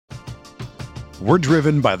We're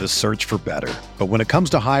driven by the search for better. But when it comes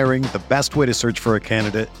to hiring, the best way to search for a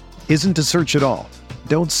candidate isn't to search at all.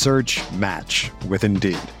 Don't search, match with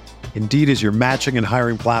Indeed. Indeed is your matching and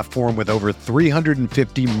hiring platform with over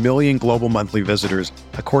 350 million global monthly visitors,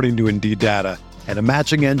 according to Indeed data, and a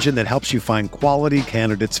matching engine that helps you find quality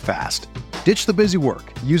candidates fast. Ditch the busy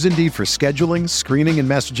work. Use Indeed for scheduling, screening, and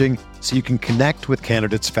messaging so you can connect with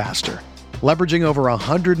candidates faster. Leveraging over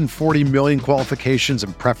 140 million qualifications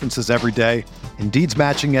and preferences every day, Indeed's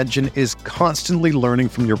matching engine is constantly learning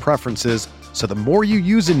from your preferences, so the more you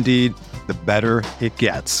use Indeed, the better it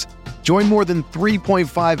gets. Join more than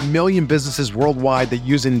 3.5 million businesses worldwide that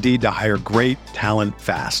use Indeed to hire great talent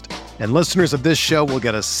fast. And listeners of this show will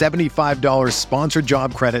get a $75 sponsored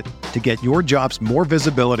job credit to get your jobs more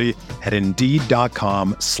visibility at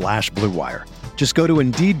Indeed.com/Blue Wire. Just go to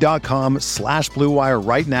Indeed.com/Blue Wire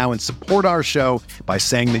right now and support our show by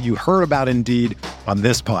saying that you heard about Indeed on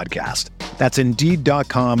this podcast. That's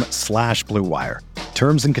Indeed.com/Blue Wire.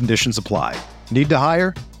 Terms and conditions apply. Need to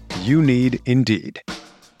hire? You need Indeed.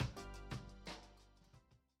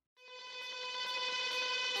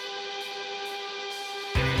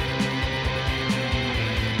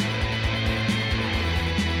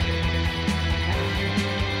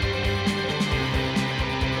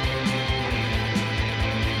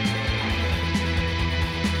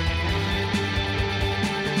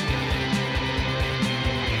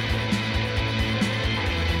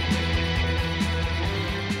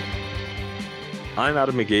 I'm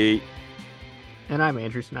Adam McGee. And I'm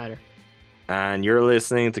Andrew Snyder. And you're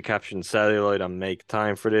listening to Capturing Celluloid on Make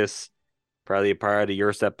Time for This, proudly a part of the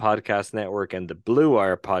Your Step Podcast Network and the Blue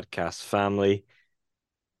Wire podcast family.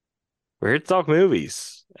 We're here to talk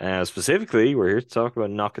movies. Specifically, we're here to talk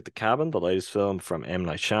about Knock at the Cabin, the latest film from M.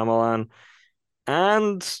 Night Shyamalan,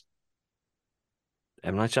 and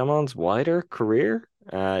M. Night Shyamalan's wider career.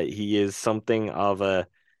 He is something of a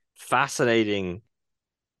fascinating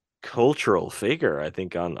cultural figure, I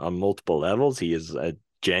think, on multiple levels. He is a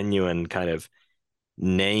genuine kind of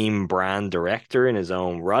name brand director in his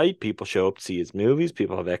own right. People show up to see his movies.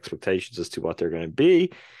 People have expectations as to what they're going to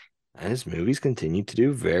be. And his movies continue to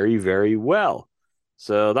do very, very well.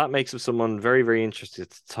 So that makes him someone very, very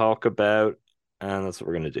interested to talk about. And that's what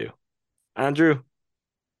we're going to do. Andrew,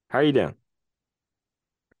 how are you doing?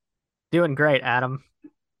 Doing great, Adam.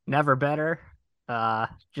 Never better.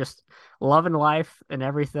 Just loving life and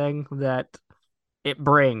everything that it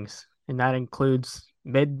brings. And that includes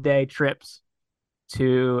midday trips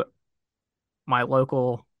to my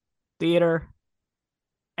local theater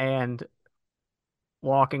and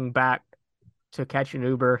walking back to catch an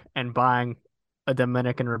Uber and buying a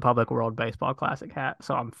Dominican Republic World Baseball Classic hat.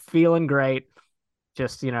 So I'm feeling great.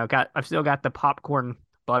 Just, I've still got the popcorn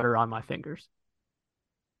butter on my fingers.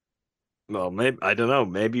 Well, maybe, I don't know.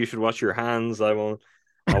 Maybe you should wash your hands. I won't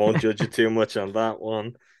judge you too much on that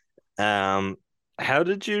one. How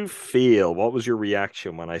did you feel? What was your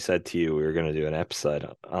reaction when I said to you we were going to do an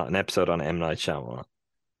episode on M. Night Shyamalan?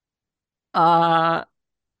 I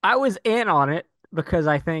was in on it because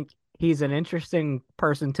I think he's an interesting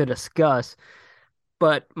person to discuss.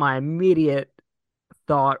 But my immediate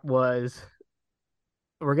thought was,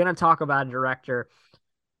 we're going to talk about a director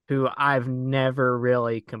who I've never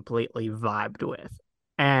really completely vibed with.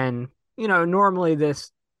 And, normally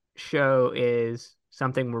this show is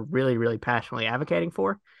something we're really, really passionately advocating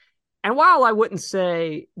for. And while I wouldn't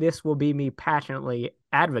say this will be me passionately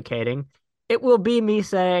advocating, it will be me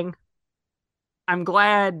saying, I'm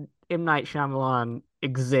glad M. Night Shyamalan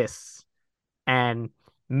exists and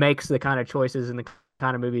makes the kind of choices and the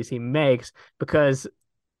kind of movies he makes, because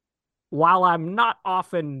while I'm not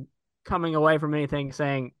often coming away from anything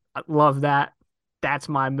saying, I love that, that's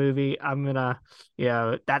my movie, I'm gonna,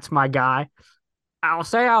 that's my guy, I'll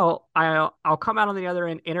say I'll come out on the other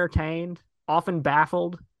end entertained, often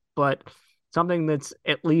baffled, but something that's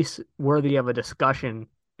at least worthy of a discussion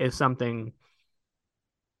is something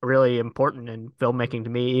really important in filmmaking to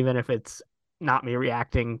me, even if it's not me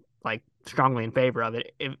reacting like strongly in favor of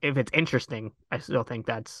it. If it's interesting, I still think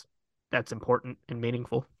that's important and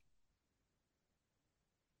meaningful.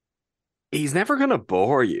 He's never going to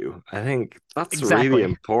bore you. I think that's Exactly. really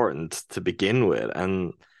important to begin with.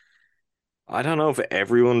 And I don't know if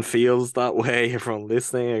everyone feels that way, everyone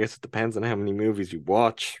listening. I guess it depends on how many movies you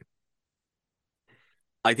watch.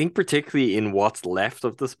 I think particularly in what's left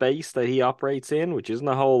of the space that he operates in, which isn't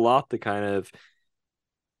a whole lot, the kind of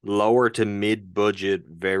lower to mid-budget,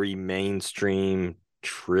 very mainstream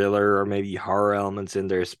thriller or maybe horror elements in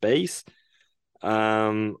their space.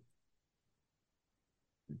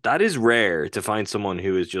 That is rare to find someone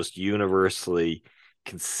who is just universally,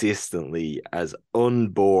 consistently as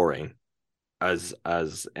unboring as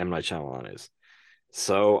M. Night Shyamalan is.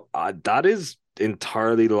 So that is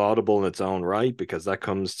entirely laudable in its own right, because that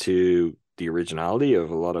comes to the originality of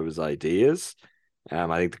a lot of his ideas.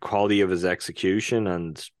 I think the quality of his execution,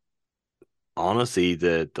 and honestly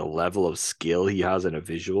the level of skill he has in a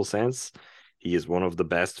visual sense. He is one of the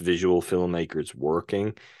best visual filmmakers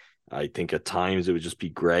working. I think at times it would just be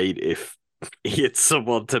great if he had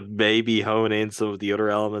someone to maybe hone in some of the other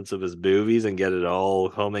elements of his movies and get it all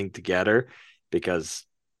humming together, because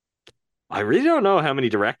I really don't know how many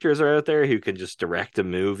directors are out there who can just direct a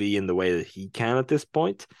movie in the way that he can at this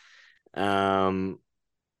point. Um,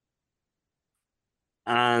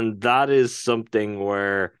 and that is something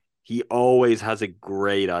where he always has a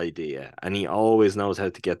great idea and he always knows how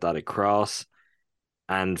to get that across.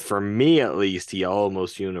 And for me, at least, he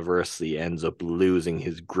almost universally ends up losing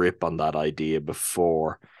his grip on that idea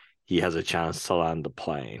before he has a chance to land the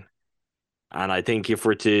plane. And I think if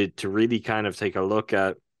we're to really kind of take a look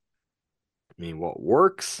at, I mean, what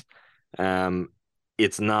works, um,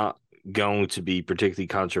 it's not going to be particularly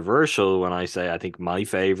controversial when I say I think my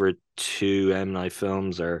favorite two M. Night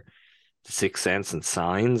films are The Sixth Sense and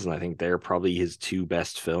Signs, and I think they're probably his two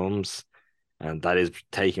best films. And that is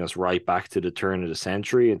taking us right back to the turn of the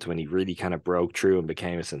century, into when he really kind of broke through and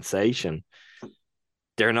became a sensation.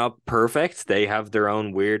 They're not perfect. They have their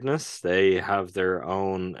own weirdness. They have their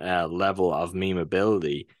own level of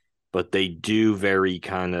memeability, but they do very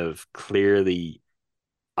kind of clearly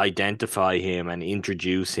identify him and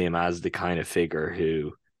introduce him as the kind of figure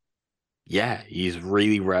who, yeah, he's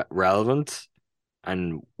really relevant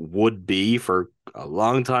and would be for a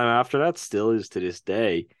long time after that, still is to this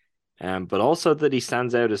day. But also that he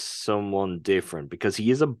stands out as someone different because he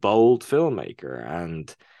is a bold filmmaker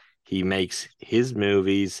and he makes his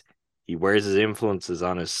movies, he wears his influences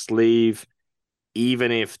on his sleeve,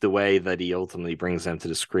 even if the way that he ultimately brings them to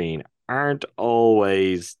the screen aren't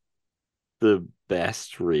always the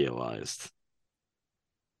best realized.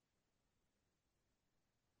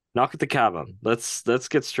 Knock at the Cabin. Let's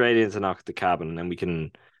get straight into Knock at the Cabin, and then we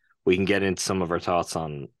can get into some of our thoughts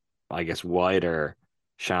on, I guess, wider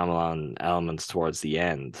Shyamalan elements towards the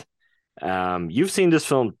end. You've seen this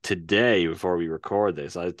film today before we record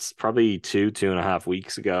this. It's probably 2.5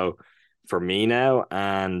 weeks ago for me now,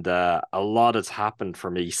 and a lot has happened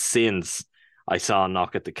for me since I saw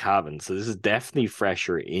Knock at the Cabin. So this is definitely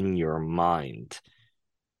fresher in your mind.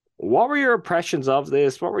 What were your impressions of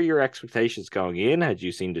this? What were your expectations going in? Had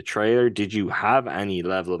you seen the trailer? Did you have any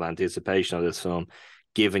level of anticipation of this film,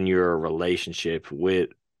 given your relationship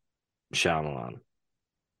with Shyamalan?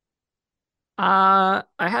 I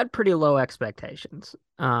had pretty low expectations.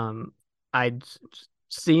 Seen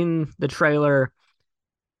the trailer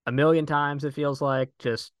a million times, it feels like,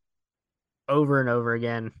 just over and over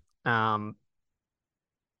again.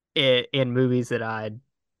 In movies that I'd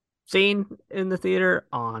seen in the theater,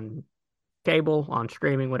 on cable, on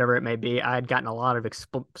streaming, whatever it may be. I had gotten a lot of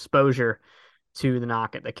exposure to the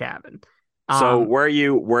Knock at the Cabin. So Um, were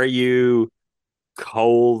you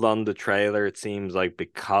cold on the trailer? It seems like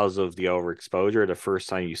because of the overexposure, the first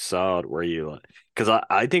time you saw it, were you like? Because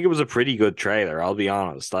I think it was a pretty good trailer. I'll be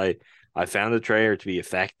honest. I found the trailer to be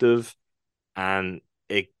effective, and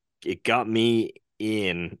it got me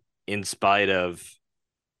in spite of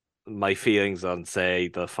my feelings on, say,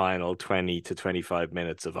 the final 20 to 25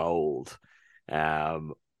 minutes of Old,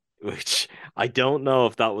 um, which I don't know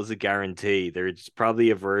if that was a guarantee. There's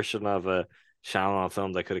probably a version of a Shyamalan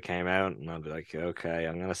film that could have came out, and I'd be like, okay,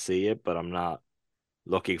 I'm gonna see it, but I'm not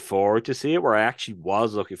looking forward to see it. Where I actually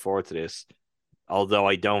was looking forward to this, although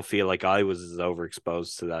I don't feel like I was as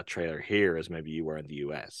overexposed to that trailer here as maybe you were in the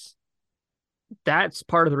US. that's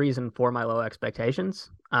part of the reason for my low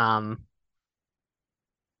expectations.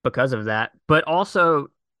 Because of that, but also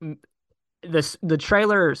the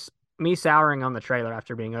trailers, me souring on the trailer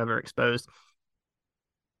after being overexposed,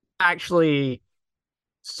 actually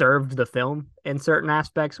served the film in certain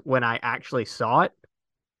aspects when I actually saw it.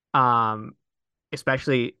 Um,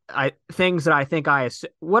 Especially I things that I think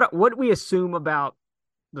what we assume about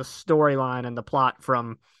the storyline and the plot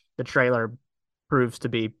from the trailer proves to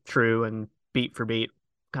be true, and beat for beat,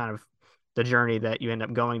 kind of the journey that you end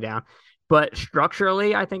up going down. But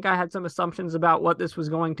structurally, I think I had some assumptions about what this was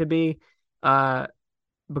going to be, uh,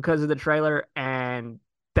 because of the trailer, and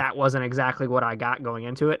that wasn't exactly what I got going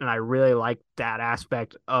into it. And I really liked that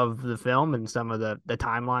aspect of the film and some of the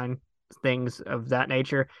timeline things of that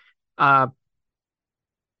nature. Uh,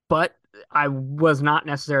 but I was not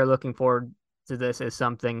necessarily looking forward to this as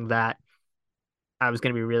something that I was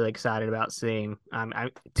going to be really excited about seeing.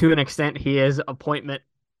 To an extent, he's an appointment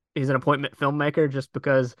filmmaker, just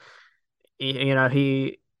because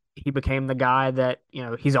he he became the guy that,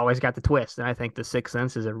 he's always got the twist. And I think The Sixth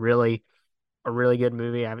Sense is a really good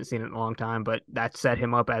movie. I haven't seen it in a long time, but that set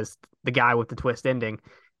him up as the guy with the twist ending.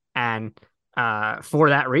 And for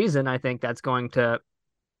that reason, I think that's going to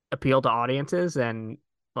appeal to audiences. And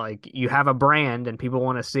like, you have a brand, and people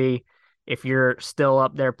want to see if you're still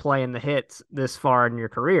up there playing the hits this far in your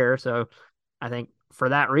career. So I think for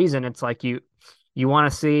that reason, it's like you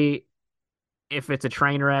want to see if it's a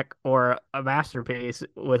train wreck or a masterpiece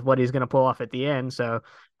with what he's going to pull off at the end. So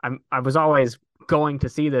I was always going to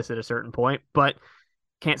see this at a certain point, but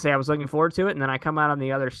can't say I was looking forward to it. And then I come out on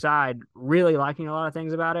the other side really liking a lot of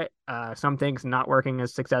things about it. Some things not working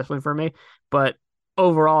as successfully for me, but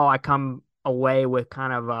overall, I come away with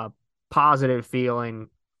kind of a positive feeling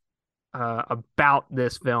about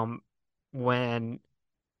this film when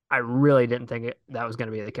I really didn't think that was going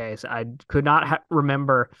to be the case. I could not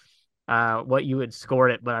remember what you had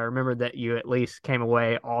scored it, but I remember that you at least came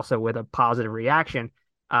away also with a positive reaction.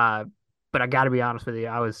 But I got to be honest with you,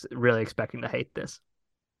 I was really expecting to hate this.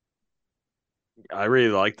 I really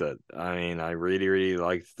liked it. I mean, I really, really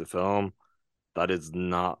liked the film. That is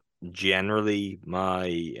not generally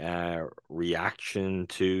my reaction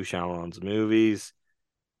to Shyamalan's movies.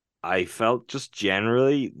 I felt just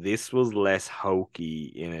generally this was less hokey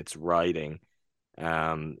in its writing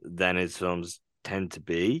than his films tend to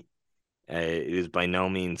be. It is by no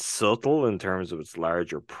means subtle in terms of its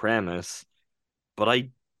larger premise, but I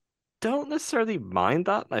don't necessarily mind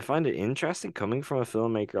that. I find it interesting coming from a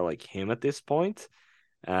filmmaker like him at this point.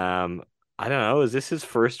 Um, I don't know. Is this his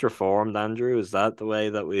first Reformed, Andrew? Is that the way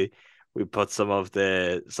that we put some of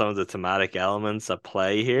the thematic elements at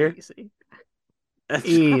play here? Easy,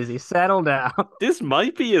 easy, settle down. This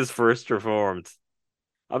might be his first Reformed.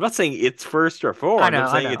 I'm not saying it's first I Reformed. know, I'm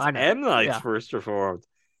I saying know, it's I know. M. Night's Yeah. first Reformed.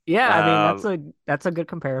 Yeah, I mean Um, that's a good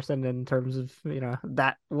comparison in terms of,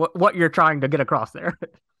 that what you're trying to get across there.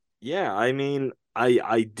 yeah, I mean,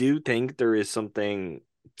 I do think there is something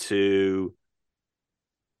to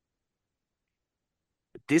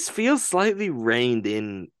this feels slightly reined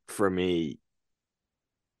in for me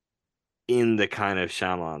in the kind of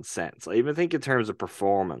Shyamalan sense. I even think in terms of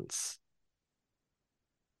performance,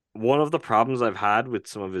 one of the problems I've had with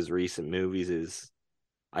some of his recent movies is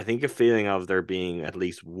I think a feeling of there being at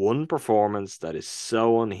least one performance that is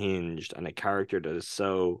so unhinged and a character that is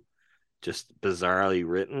so just bizarrely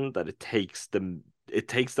written that it takes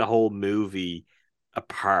the whole movie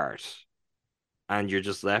apart, and you're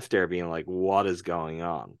just left there being like, what is going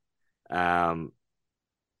on? Um,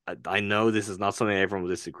 I know this is not something everyone will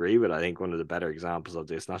disagree with. I think one of the better examples of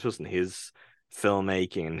this, not just in his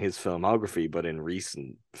filmmaking and his filmography, but in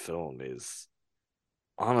recent film, is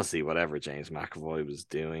honestly whatever James McAvoy was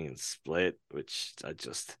doing in Split, which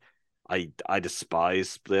I despise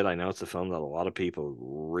Split. I know it's a film that a lot of people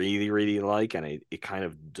really, really like, and it kind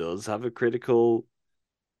of does have a critical.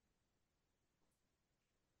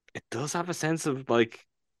 It does have a sense of like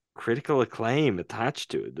critical acclaim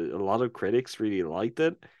attached to it. A lot of critics really liked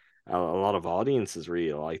it. A lot of audiences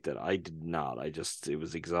really liked it. I did not. It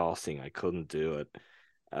was exhausting. I couldn't do it.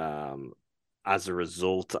 Um, as a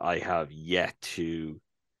result, I have yet to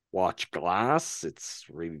watch Glass. It's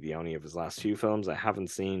really the only of his last few films I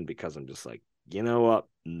haven't seen because I'm just like, you know what?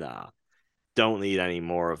 Nah, don't need any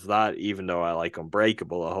more of that. Even though I like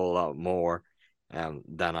Unbreakable a whole lot more,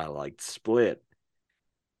 than I liked Split.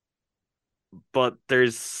 But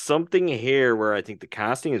there's something here where I think the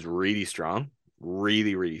casting is really strong,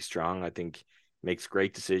 really, really strong. I think makes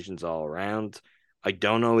great decisions all around. I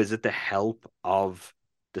don't know, is it the help of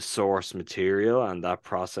the source material and that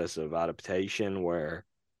process of adaptation where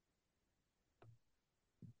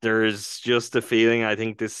there's just a feeling I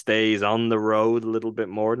think this stays on the road a little bit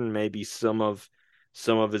more than maybe some of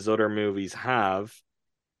his other movies have.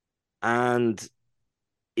 And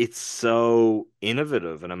it's so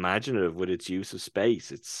innovative and imaginative with its use of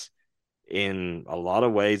space. It's in a lot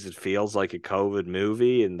of ways, it feels like a COVID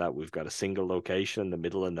movie in that we've got a single location in the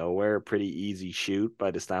middle of nowhere, pretty easy shoot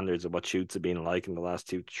by the standards of what shoots have been like in the last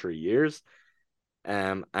 2 to 3 years.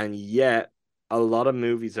 And yet a lot of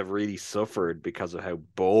movies have really suffered because of how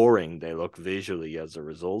boring they look visually as a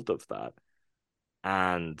result of that.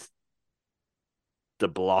 And the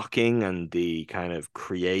blocking and the kind of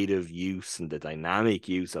creative use and the dynamic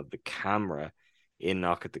use of the camera in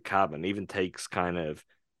Knock at the Cabin even takes kind of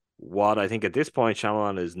what I think at this point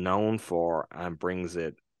Shyamalan is known for and brings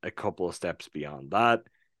it a couple of steps beyond that.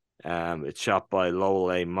 It's shot by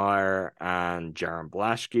Lowell A. Meyer and Jaron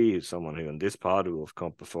Blaschke, who's someone who in this pod will have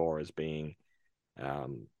come before as being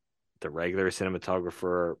the regular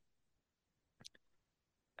cinematographer.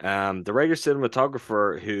 The regular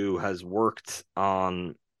cinematographer who has worked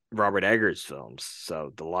on Robert Eggers films.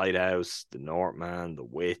 So The Lighthouse, The Northman, The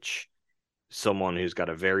Witch, someone who's got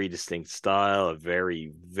a very distinct style, a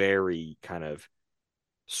very, very kind of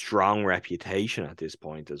strong reputation at this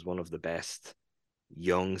point as one of the best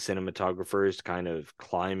young cinematographers, kind of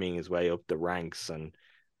climbing his way up the ranks and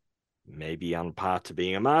maybe on path to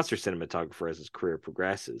being a master cinematographer as his career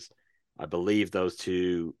progresses. I believe those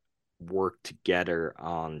two work together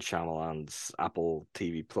on Shyamalan's Apple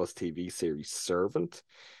TV Plus TV series Servant,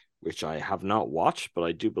 which I have not watched, but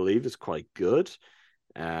I do believe is quite good.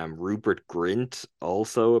 Rupert Grint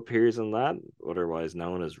also appears in that, otherwise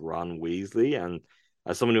known as Ron Weasley. And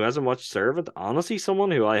as someone who hasn't watched Servant, honestly,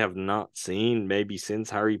 someone who I have not seen maybe since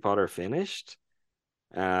Harry Potter finished,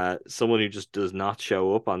 someone who just does not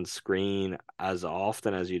show up on screen as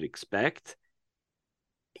often as you'd expect.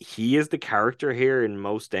 He is the character here in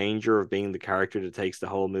most danger of being the character that takes the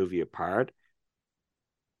whole movie apart.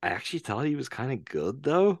 I actually thought he was kind of good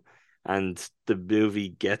though, and the movie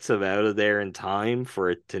gets him out of there in time for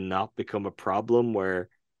it to not become a problem where,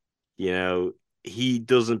 you know, he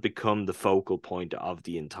doesn't become the focal point of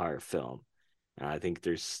the entire film. And I think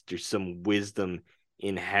there's some wisdom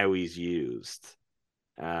in how he's used.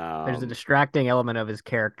 There's a Um, distracting element of his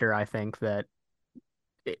character, I think, that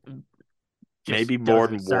it just maybe more doesn't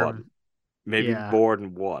than serve. one, maybe Yeah. more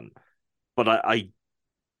than one. But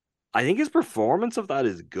I think his performance of that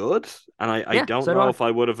is good, and I Yeah, don't so do know I. if I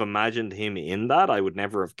would have imagined him in that. I would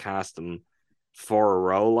never have cast him for a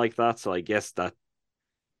role like that. So I guess that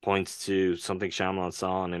points to something Shyamalan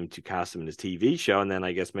saw in him to cast him in his TV show, and then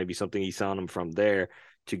I guess maybe something he saw in him from there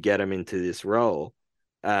to get him into this role.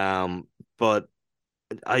 But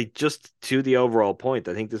I just to the overall point,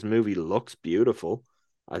 I think this movie looks beautiful.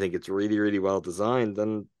 I think it's really, really well designed,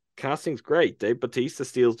 and casting's great. Dave Bautista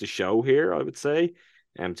steals the show here, I would say.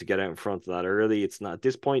 To get out in front of that early, it's not at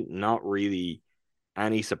this point not really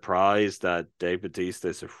any surprise that Dave Bautista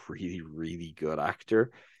is a really, really good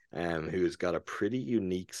actor, who's got a pretty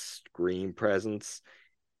unique screen presence.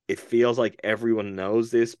 It feels like everyone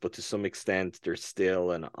knows this, but to some extent, there's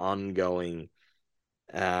still an ongoing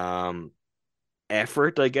um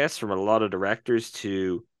effort, I guess, from a lot of directors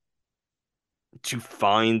to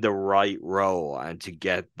find the right role and to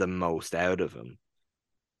get the most out of him.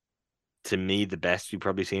 To me, the best we've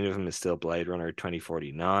probably seen of him is still Blade Runner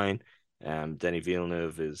 2049. Denis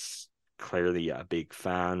Villeneuve is clearly a big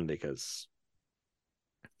fan because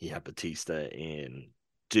he had Batista in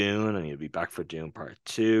Dune and he'll be back for Dune Part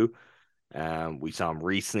 2. We saw him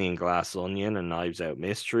recently in Glass Onion and Knives Out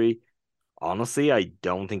Mystery. Honestly, I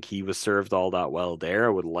don't think he was served all that well there. I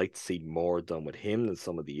would like to see more done with him than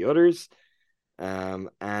some of the others. And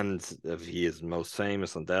he is most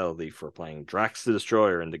famous undoubtedly for playing Drax the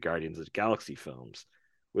Destroyer in the Guardians of the Galaxy films,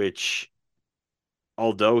 which,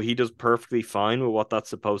 although he does perfectly fine with what that's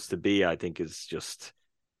supposed to be, I think is just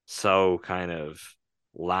so kind of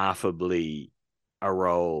laughably a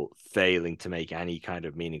role failing to make any kind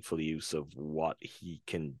of meaningful use of what he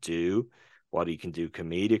can do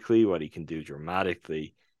comedically, what he can do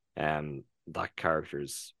dramatically. That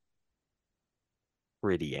character's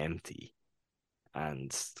pretty empty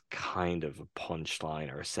and kind of a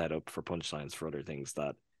punchline or a setup for punchlines for other things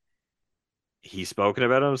that he's spoken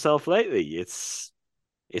about himself lately. It's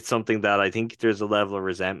something that I think there's a level of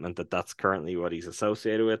resentment that that's currently what he's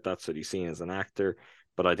associated with. That's what he's seen as an actor.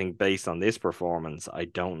 But I think based on this performance, I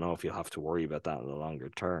don't know if you'll have to worry about that in the longer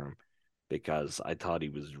term because I thought he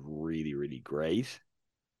was really, really great.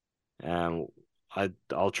 Um,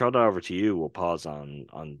 I'll throw that over to you. We'll pause on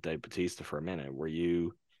Dave Bautista for a minute. Were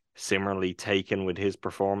you similarly taken with his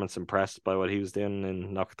performance, impressed by what he was doing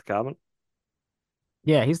in Knock at the Cabin?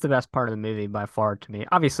 Yeah, he's the best part of the movie by far to me.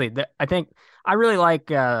 Obviously, I think I really like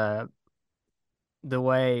the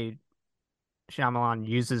way Shyamalan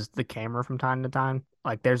uses the camera from time to time.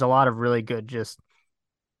 Like, there's a lot of really good just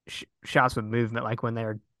shots with movement, like when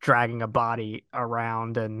they're dragging a body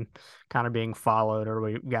around and kind of being followed, or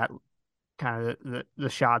we got kind of the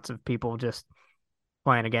shots of people just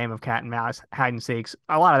playing a game of cat and mouse, hide and seeks.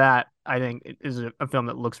 A lot of that, I think, is a film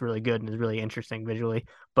that looks really good and is really interesting visually.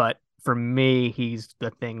 But for me, he's the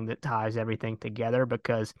thing that ties everything together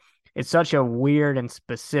because it's such a weird and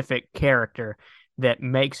specific character that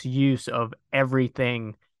makes use of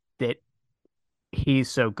everything that he's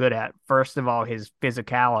so good at. First of all, his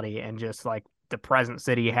physicality and just like the presence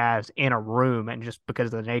that he has in a room, and just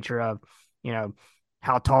because of the nature of, you know,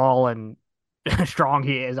 how tall and strong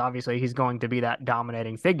he is, obviously he's going to be that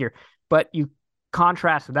dominating figure. But you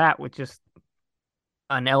contrast that with just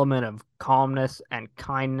an element of calmness and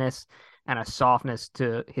kindness and a softness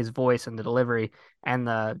to his voice and the delivery and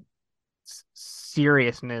the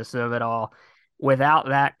seriousness of it all. without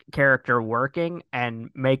that character working and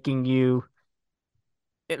making you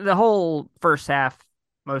the whole first half,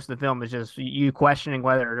 most of the film is just you questioning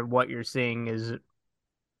whether what you're seeing is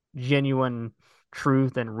genuine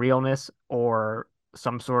truth and realness or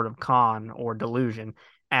some sort of con or delusion.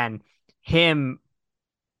 And him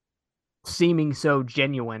seeming so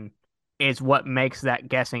genuine is what makes that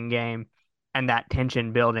guessing game and that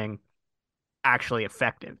tension building actually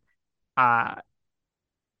effective. Uh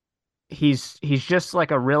he's just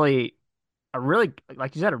like a really like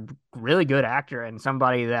you said a really good actor and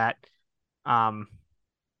somebody that um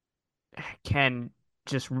can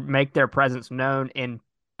just make their presence known in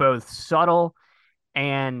both subtle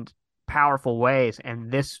and powerful ways.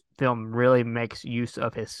 And this film really makes use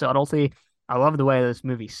of his subtlety. I love the way this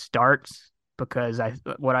movie starts because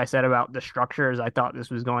what I said about the structure is I thought this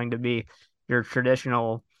was going to be your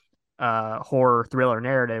traditional horror thriller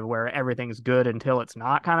narrative where everything's good until it's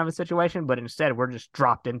not kind of a situation, but instead we're just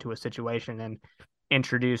dropped into a situation and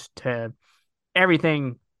introduced to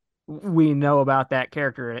everything we know about that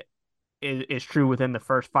character is true within the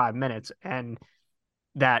first 5 minutes. And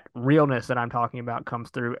that realness that I'm talking about comes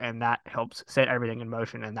through, and that helps set everything in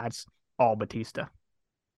motion. And that's all Batista.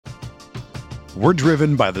 We're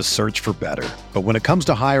driven by the search for better. But when it comes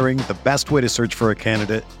to hiring, the best way to search for a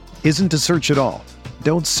candidate isn't to search at all.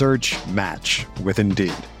 Don't search, match with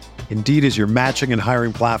Indeed. Indeed is your matching and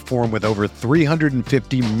hiring platform with over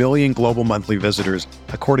 350 million global monthly visitors,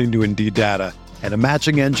 according to Indeed data, and a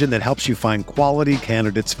matching engine that helps you find quality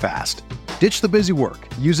candidates fast. Ditch the busy work.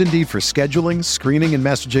 Use Indeed for scheduling, screening, and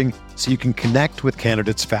messaging so you can connect with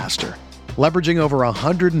candidates faster. Leveraging over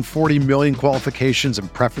 140 million qualifications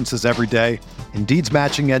and preferences every day, Indeed's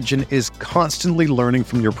matching engine is constantly learning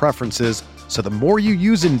from your preferences, so the more you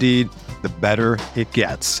use Indeed, the better it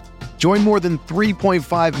gets. Join more than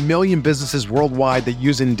 3.5 million businesses worldwide that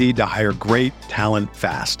use Indeed to hire great talent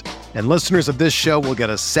fast. And listeners of this show will get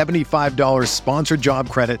a $75 sponsored job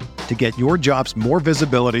credit to get your jobs more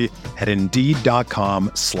visibility at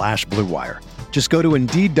Indeed.com/Blue Wire. Just go to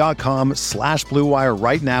Indeed.com/Blue Wire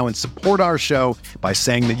right now and support our show by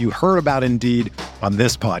saying that you heard about Indeed on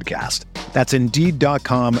this podcast. That's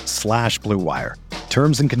Indeed.com/Blue Wire.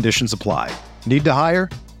 Terms and conditions apply. Need to hire?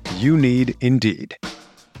 You need Indeed.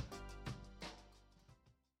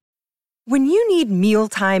 When you need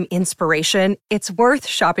mealtime inspiration, it's worth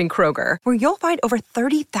shopping Kroger, where you'll find over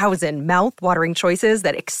 30,000 mouth-watering choices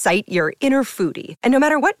that excite your inner foodie. And no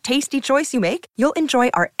matter what tasty choice you make, you'll enjoy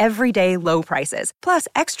our everyday low prices, plus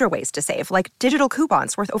extra ways to save, like digital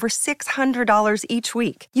coupons worth over $600 each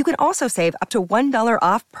week. You can also save up to $1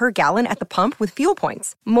 off per gallon at the pump with fuel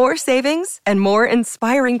points. More savings and more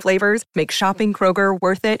inspiring flavors make shopping Kroger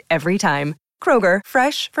worth it every time. Kroger,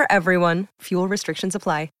 fresh for everyone. Fuel restrictions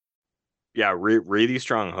apply. Yeah, really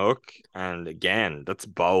strong hook. And again, that's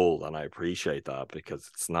bold, and I appreciate that because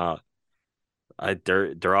it's not.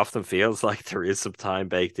 There often feels like there is some time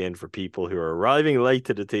baked in for people who are arriving late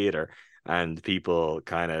to the theater and people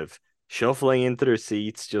kind of shuffling into their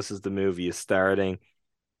seats just as the movie is starting.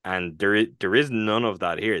 And there is none of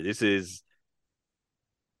that here.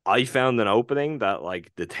 I found an opening that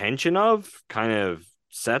like the tension of kind of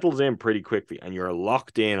settles in pretty quickly and you're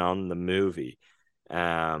locked in on the movie.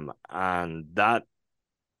 And that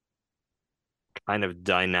kind of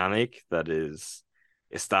dynamic that is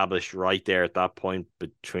established right there at that point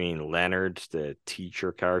between Leonard, the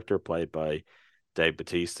teacher character played by Dave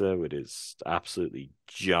Bautista, with his absolutely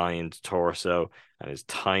giant torso and his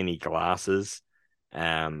tiny glasses,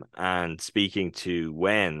 and speaking to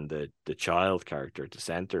Wen, the child character at the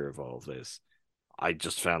center of all of this. I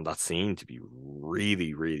just found that scene to be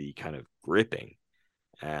really, really kind of gripping.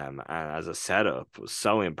 And as a setup was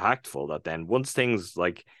so impactful that then once things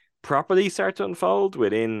like properly start to unfold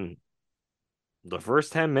within the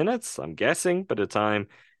first 10 minutes, I'm guessing by the time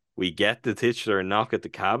we get the titular knock at the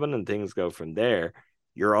cabin and things go from there,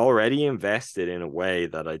 you're already invested in a way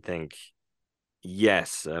that I think,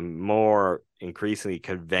 yes, a more increasingly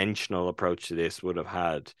conventional approach to this would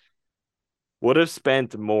have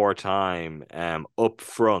spent more time up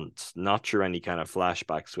front, not through any kind of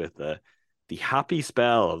flashbacks with the happy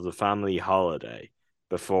spell of the family holiday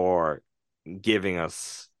before giving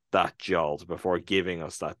us that jolt, before giving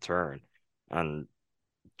us that turn. And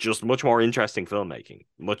just much more interesting filmmaking,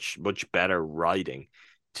 much better writing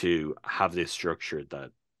to have this structure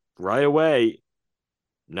that right away,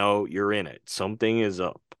 no, you're in it. Something is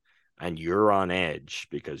up and you're on edge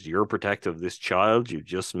because you're protective of this child you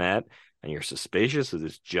just met and you're suspicious of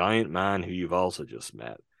this giant man who you've also just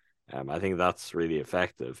met. I think that's really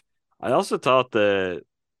effective. I also thought the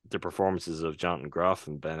performances of Jonathan Groff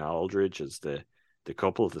and Ben Aldridge as the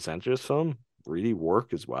couple at the center of this film really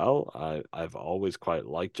work as well. I've always quite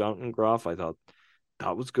liked Jonathan Groff. I thought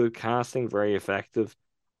that was good casting, very effective.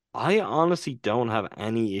 I honestly don't have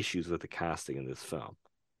any issues with the casting in this film.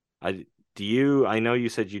 I do you? I know you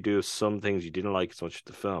said you do some things you didn't like as much of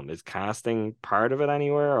the film. Is casting part of it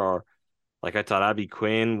anywhere, or like I thought Abby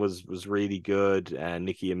Quinn was really good, and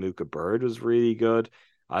Nikki Amuka Bird was really good.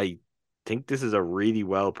 I think this is a really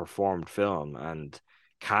well performed film and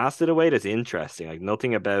casted a way that's interesting. Like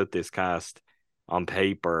nothing about this cast on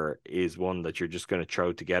paper is one that you're just going to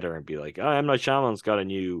throw together and be like, "Oh, M. Night Shyamalan's got a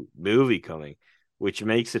new movie coming," which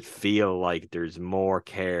makes it feel like there's more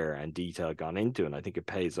care and detail gone into it. And I think it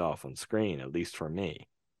pays off on screen, at least for me.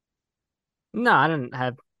 No, I didn't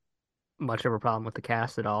have much of a problem with the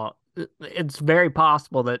cast at all. It's very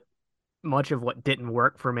possible that much of what didn't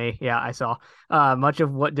work for me, yeah, I saw. Much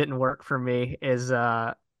of what didn't work for me is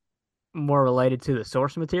more related to the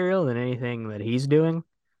source material than anything that he's doing.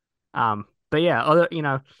 But yeah,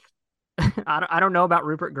 I don't know about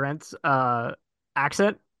Rupert Grint's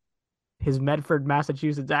accent, his Medford,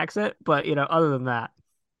 Massachusetts accent, but other than that,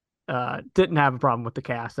 didn't have a problem with the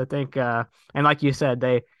cast. I think, and like you said,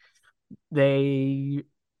 they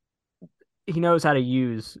he knows how to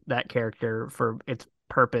use that character for its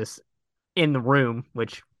purpose in the room,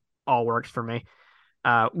 which all works for me.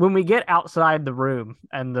 When we get outside the room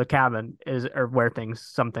and the cabin is or where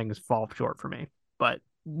some things fall short for me, but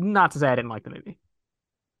not to say I didn't like the movie.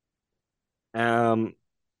 Um,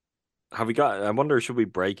 have we got? I wonder, should we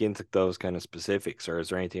break into those kind of specifics, or is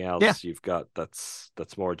there anything Yeah. else you've got that's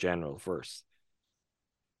more general first?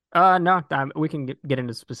 No, we can get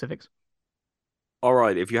into specifics. All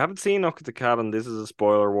right, if you haven't seen Knock at the Cabin, this is a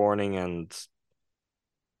spoiler warning, and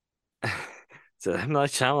it's a M.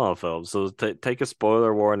 Night Shyamalan film, so take a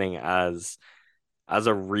spoiler warning as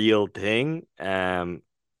a real thing.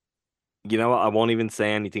 You know what? I won't even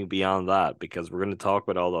say anything beyond that because we're going to talk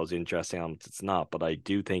about all those interesting elements. It's not, but I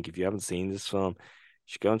do think if you haven't seen this film, you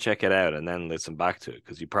should go and check it out and then listen back to it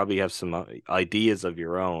because you probably have some ideas of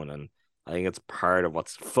your own, and I think it's part of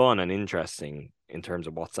what's fun and interesting in terms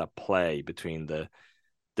of what's at play between the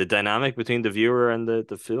dynamic between the viewer and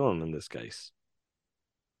the film in this case.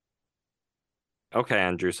 Okay,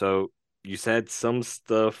 Andrew. So you said some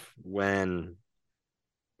stuff when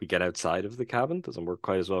we get outside of the cabin doesn't work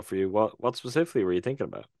quite as well for you. What specifically were you thinking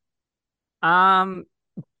about? Um,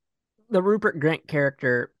 the Rupert Grint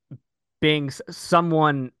character being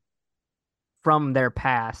someone from their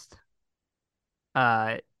past,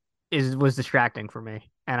 was distracting for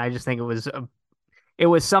me, and I just think it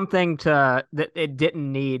was something that it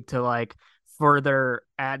didn't need to like further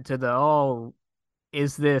add to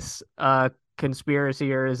is this a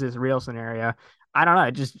conspiracy or is this real scenario? I don't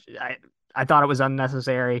know. I thought it was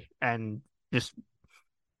unnecessary and just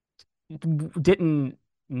didn't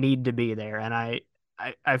need to be there, and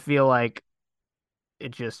I feel like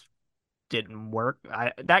it just didn't work.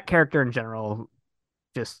 That character in general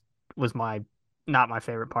just was not my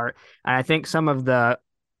favorite part, and I think some of the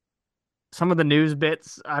news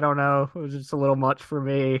bits, I don't know, it was just a little much for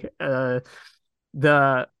me. The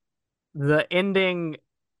the ending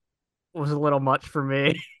was a little much for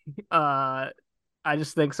me. I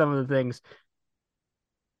just think some of the things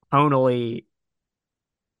tonally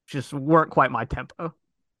just weren't quite my tempo.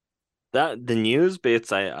 That the news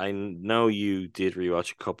bits, I know you did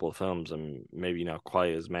rewatch a couple of films and maybe not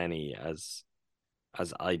quite as many as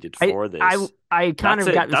I did I for I this. I kind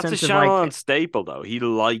of got the That's a sense of Shyamalan like, staple though. He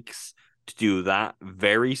likes to do that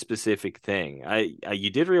very specific thing. I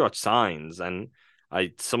you did rewatch Signs, and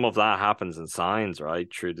I some of that happens in Signs,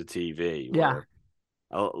 right, through the TV yeah, where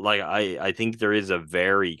like I think there is a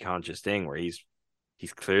very conscious thing where he's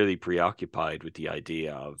clearly preoccupied with the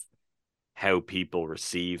idea of how people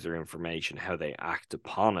receive their information, how they act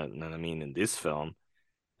upon it. And I mean, in this film,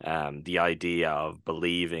 the idea of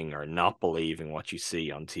believing or not believing what you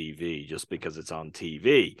see on TV just because it's on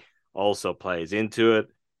TV also plays into it.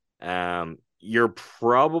 You're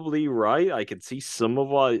probably right. I could see some of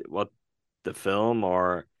what the film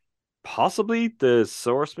or possibly the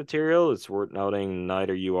source material. It's worth noting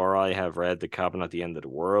neither you or I have read The Cabin at the End of the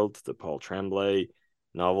World, the Paul Tremblay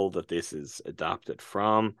novel that this is adapted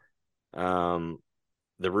from. Um,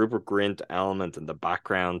 the Rupert Grint element and the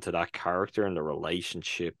background to that character and the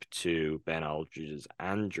relationship to Ben Aldridge's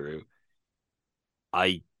Andrew,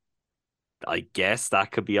 I I guess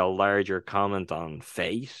that could be a larger comment on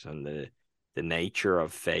fate and the nature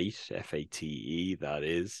of fate, FATE, that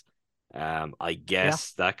is. I yeah,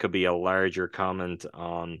 guess that could be a larger comment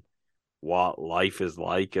on what life is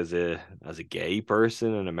like as a gay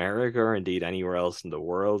person in America or indeed anywhere else in the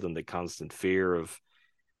world, and the constant fear of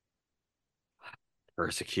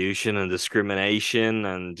persecution and discrimination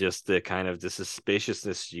and just the kind of the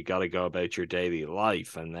suspiciousness you got to go about your daily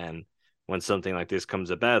life. And then when something like this comes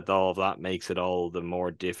about, all of that makes it all the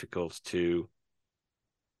more difficult to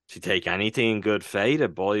take anything in good faith, a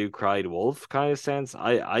boy who cried wolf kind of sense.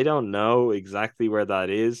 I don't know exactly where that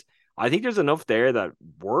is. I think there's enough there that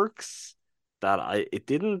works that it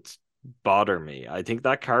didn't bother me. I think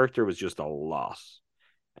that character was just a lot.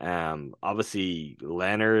 Obviously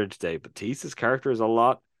Leonard Dave Bautista's character is a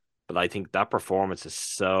lot, but I think that performance is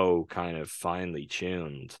so kind of finely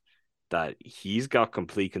tuned that he's got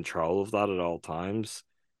complete control of that at all times.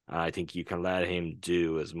 And I think you can let him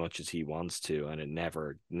do as much as he wants to, and it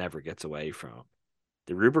never gets away from him.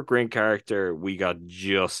 The Rupert Grint character, we got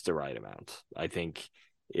just the right amount. I think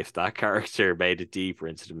if that character made it deeper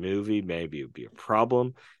into the movie, maybe it would be a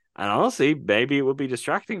problem. And honestly, maybe it would be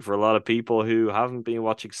distracting for a lot of people who haven't been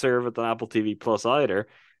watching Servant on Apple TV Plus either.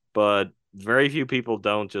 But very few people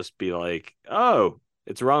don't just be like, oh,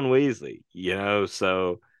 it's Ron Weasley, you know?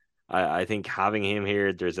 So I think having him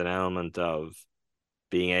here, there's an element of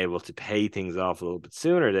being able to pay things off a little bit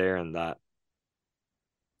sooner there, and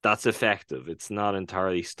that's effective. It's not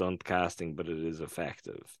entirely stunt casting, but it is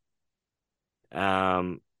effective.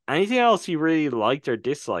 Anything else you really liked or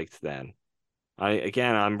disliked then?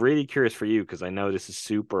 I'm really curious for you because I know this is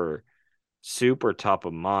super, super top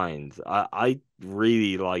of mind. I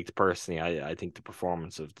really liked personally. I think the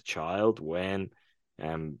performance of the child when,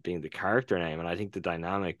 being the character name, and I think the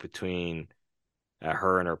dynamic between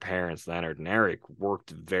her and her parents, Leonard and Eric,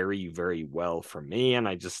 worked very, very well for me. And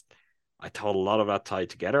I thought a lot of that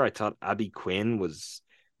tied together. I thought Abby Quinn was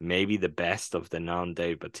maybe the best of the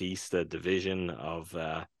non-Dave Bautista division of,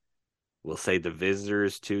 we'll say, the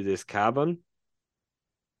visitors to this cabin.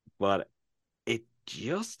 But it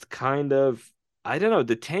just kind of, I don't know,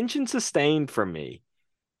 the tension sustained for me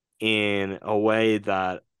in a way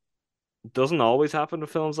that doesn't always happen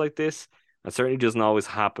with films like this. And certainly doesn't always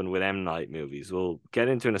happen with M. Night movies. We'll get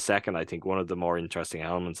into in a second, I think, one of the more interesting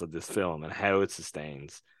elements of this film and how it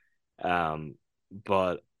sustains.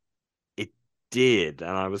 But it did, and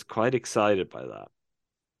I was quite excited by that.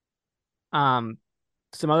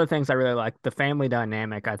 Some other things I really liked. The family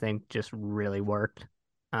dynamic, I think, just really worked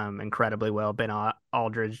incredibly well. Ben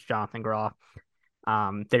Aldridge, Jonathan Groff.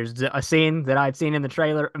 There's a scene that I'd seen in the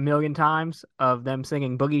trailer a million times of them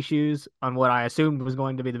singing Boogie Shoes on what I assumed was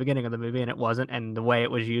going to be the beginning of the movie, and it wasn't. And the way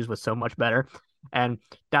it was used was so much better. And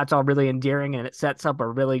that's all really endearing, and it sets up a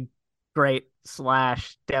really great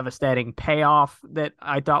 / devastating payoff that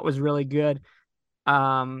I thought was really good.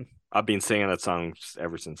 I've been singing that song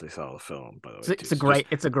ever since I saw the film, by the way.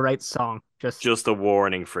 It's a great song. Just a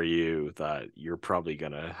warning for you that you're probably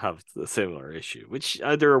gonna have a similar issue. Which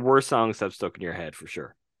there are worse songs that have stuck in your head for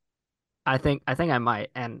sure. I think I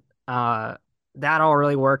might, and that all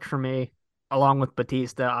really worked for me, along with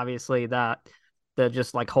Bautista. Obviously, that the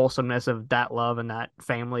just like wholesomeness of that love and that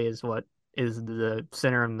family is what is the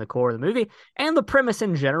center and the core of the movie, and the premise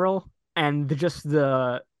in general, and just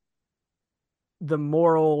the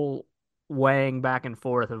moral weighing back and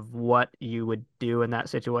forth of what you would do in that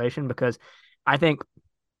situation, because I think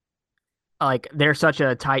like they're such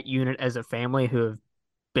a tight unit as a family who have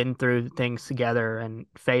been through things together and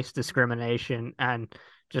faced discrimination and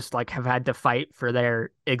just like have had to fight for their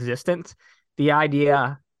existence. The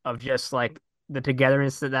idea of just like the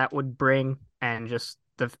togetherness that would bring, and just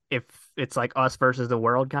if it's like us versus the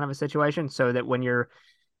world kind of a situation, so that when you're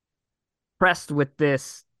pressed with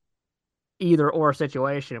this either or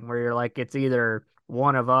situation where you're like, it's either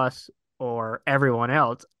one of us or everyone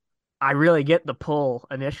else, I really get the pull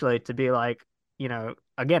initially to be like, you know,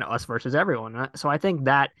 again, us versus everyone. So I think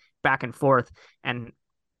that back and forth and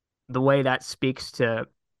the way that speaks to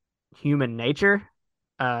human nature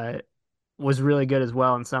was really good as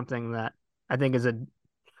well, and something that I think is a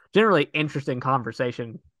generally interesting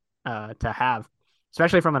conversation to have,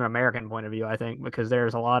 especially from an American point of view, I think, because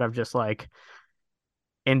there's a lot of just like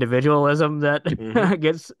individualism that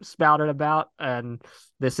gets spouted about, and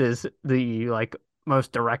this is the like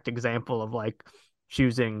most direct example of like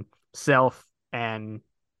choosing self and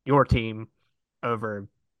your team over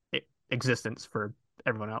existence for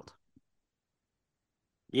everyone else.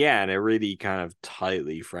 Yeah, and it really kind of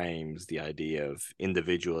tightly frames the idea of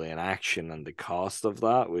individual inaction and the cost of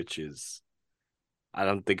that, which is, I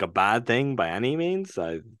don't think, a bad thing by any means.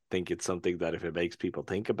 I think it's something that if it makes people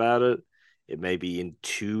think about it, it may be in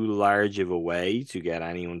too large of a way to get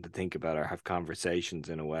anyone to think about or have conversations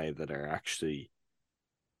in a way that are actually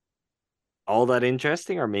all that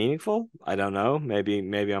interesting or meaningful. I don't know. Maybe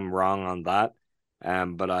I'm wrong on that.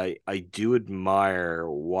 But I do admire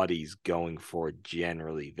what he's going for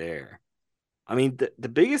generally there. I mean, the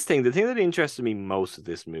biggest thing, the thing that interested me most of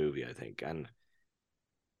this movie, I think, and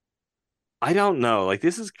I don't know, like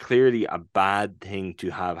this is clearly a bad thing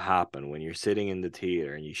to have happen when you're sitting in the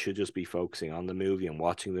theater and you should just be focusing on the movie and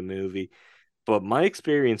watching the movie. But my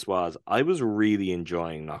experience was I was really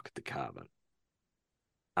enjoying Knock at the Cabin.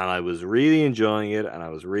 And I was really enjoying it, and I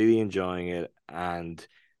was really enjoying it. And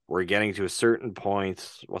we're getting to a certain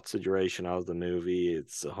point. What's the duration of the movie?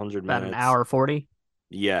 It's 100 About an minutes. hour 40.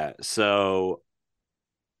 Yeah. So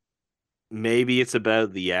maybe it's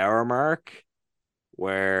about the hour mark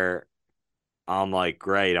where I'm like,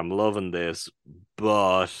 great, I'm loving this.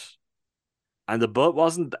 But, and the but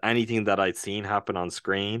wasn't anything that I'd seen happen on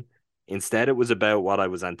screen. Instead, it was about what I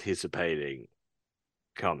was anticipating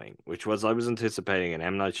coming, which was I was anticipating an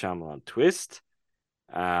M. Night Shyamalan twist.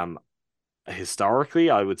 Um, Historically,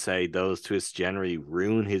 I would say those twists generally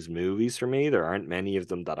ruin his movies for me. There aren't many of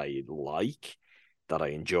them that I like, that I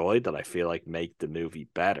enjoy, that I feel like make the movie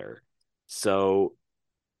better. So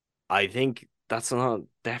I think that's not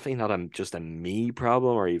definitely not just a me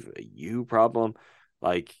problem or even a you problem.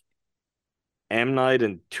 Like M. Night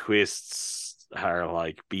and twists are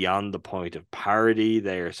like beyond the point of parody.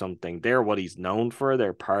 They are something, they're what he's known for.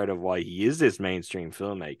 They're part of why he is this mainstream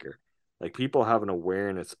filmmaker. Like people have an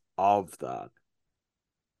awareness of that.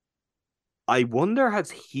 I wonder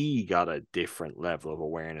has he got a different level of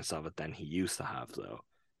awareness of it than he used to have though?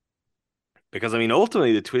 Because I mean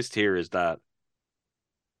ultimately the twist here is that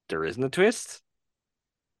there isn't a twist.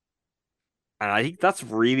 And I think that's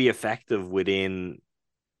really effective within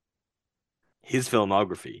his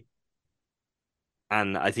filmography.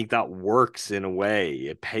 And I think that works in a way.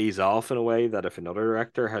 It pays off in a way that if another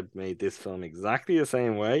director had made this film exactly the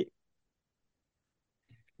same way,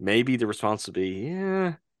 maybe the response would be,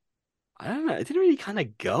 yeah, I don't know. It didn't really kind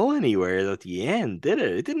of go anywhere at the end, did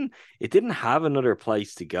it? It didn't have another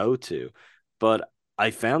place to go to. But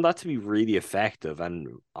I found that to be really effective and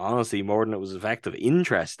honestly, more than it was effective,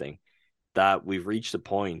 interesting that we've reached a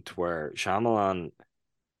point where Shyamalan's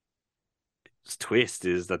twist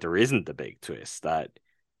is that there isn't the big twist, that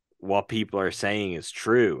what people are saying is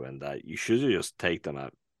true and that you should just take them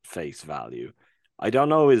at face value. I don't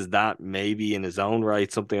know, is that maybe in his own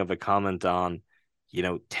right something of a comment on,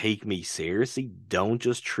 take me seriously? Don't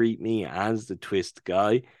just treat me as the twist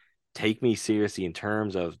guy. Take me seriously in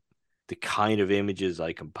terms of the kind of images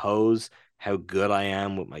I compose, how good I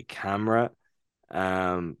am with my camera.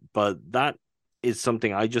 But that is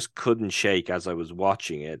something I just couldn't shake as I was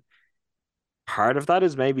watching it. Part of that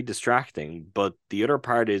is maybe distracting, but the other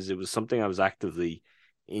part is it was something I was actively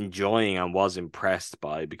enjoying and was impressed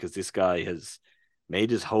by because this guy has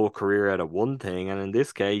made his whole career out of one thing, and in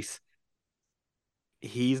this case,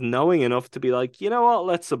 he's knowing enough to be like, you know what,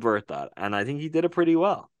 let's subvert that, and I think he did it pretty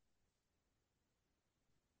well.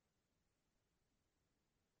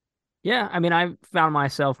 Yeah, I mean, I found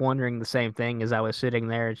myself wondering the same thing as I was sitting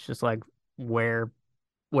there. It's just like, where's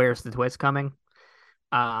the twist coming?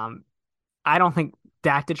 Um, I don't think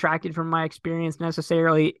that detracted from my experience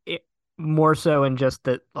necessarily. More so in just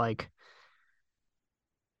that, like,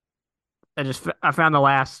 I found the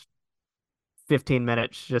last 15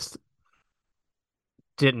 minutes just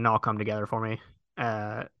didn't all come together for me.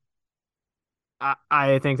 Uh,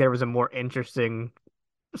 I think there was a more interesting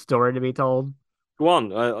story to be told. Go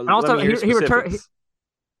on, And let also, me hear he returned. specifics.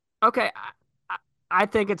 Okay, I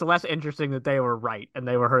think it's less interesting that they were right and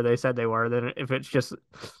they were who they said they were than if it's just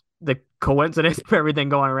the coincidence of everything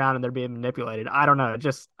going around and they're being manipulated. I don't know.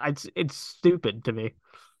 It's stupid to me.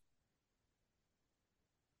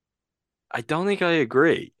 I don't think I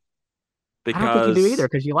agree I don't think you do either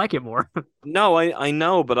because because you like it more. no, I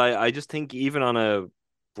know, but I just think even on a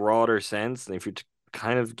broader sense, and if you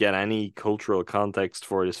kind of get any cultural context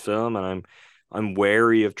for this film, and I'm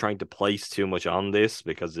wary of trying to place too much on this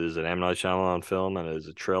because it is an M. Night Shyamalan film and it is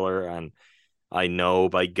a thriller, and I know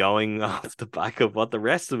by going off the back of what the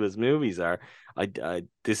rest of his movies are,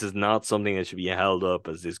 this is not something that should be held up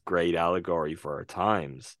as this great allegory for our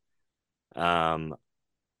times. Um,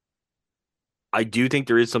 I do think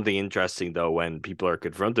there is something interesting though when people are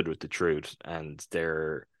confronted with the truth and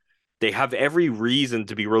they have every reason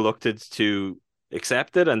to be reluctant to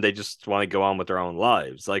accept it and they just want to go on with their own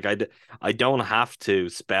lives. Like I don't have to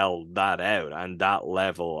spell that out and that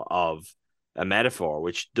level of a metaphor,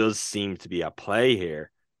 which does seem to be at play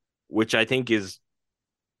here, which I think is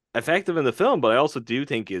effective in the film, but I also do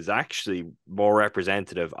think is actually more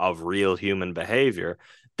representative of real human behavior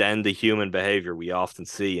than the human behavior we often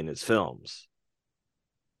see in his films.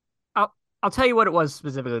 I'll tell you what it was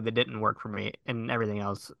specifically that didn't work for me, and everything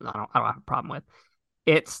else I don't have a problem with.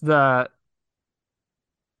 It's the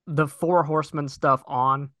Four Horsemen stuff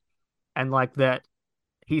on. and like that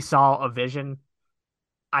he saw a vision.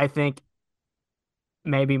 I think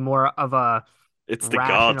maybe more of a It's the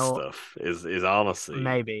God rational, stuff is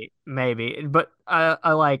honestly. maybe, but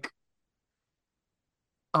I like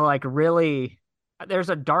really. There's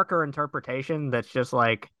a darker interpretation that's just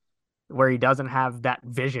like where he doesn't have that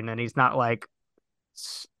vision and he's not like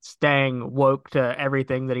staying woke to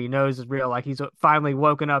everything that he knows is real. Like he's finally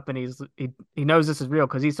woken up and he knows this is real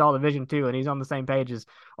because he saw the vision too, and he's on the same page as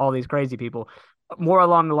all these crazy people. More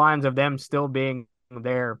along the lines of them still being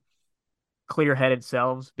their clear-headed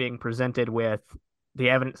selves, being presented with the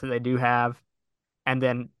evidence that they do have, and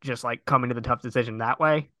then just like coming to the tough decision that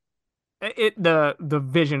way. The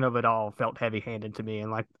vision of it all felt heavy-handed to me,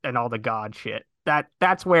 and all the God shit.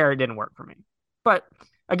 That's where it didn't work for me. But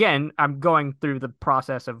again, I'm going through the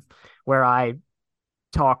process of where I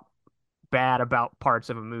talk bad about parts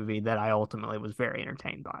of a movie that I ultimately was very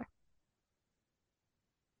entertained by.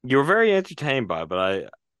 You were very entertained by it, but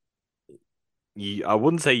I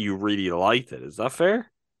wouldn't say you really liked it. Is that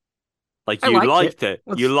fair? Like I you liked it. liked it.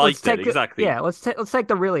 You Let's liked it, take it. exactly. Yeah, let's take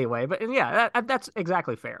the really away. But yeah, that's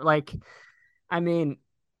exactly fair. Like, I mean,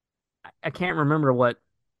 I can't remember what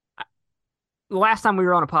the last time we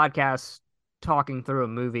were on a podcast talking through a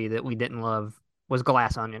movie that we didn't love was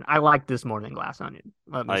Glass Onion. I liked this more than Glass Onion.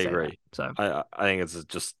 Let me I say that. agree. So I think it's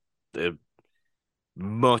just a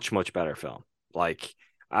much, much better film. Like,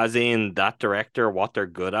 as in that director, what they're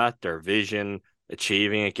good at, their vision,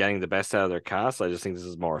 achieving it, getting the best out of their cast. I just think this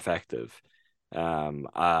is more effective.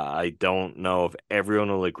 I don't know if everyone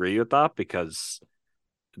will agree with that because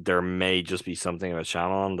there may just be something about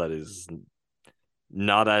Shyamalan that is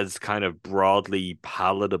not as kind of broadly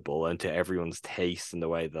palatable and to everyone's taste in the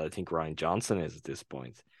way that I think Rian Johnson is at this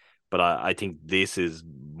point. But I think this is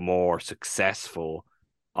more successful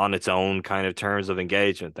on its own kind of terms of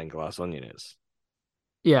engagement than Glass Onion is.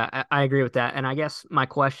 yeah, I agree with that. And I guess my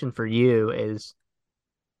question for you is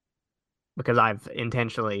because I've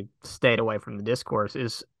intentionally stayed away from the discourse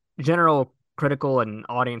is general critical and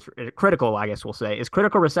audience critical, I guess we'll say, is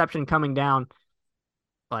critical reception coming down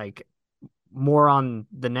like more on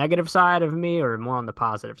the negative side of me or more on the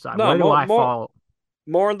positive side? No, Where do more I more fall?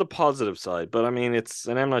 more on the positive side, but I mean it's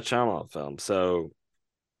an M Night Shyamalan film, so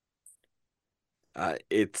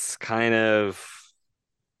it's kind of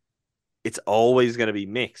it's always going to be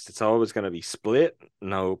mixed. It's always going to be split.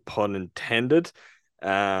 No pun intended.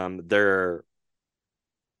 There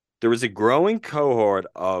was a growing cohort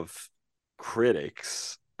of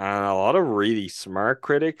critics and a lot of really smart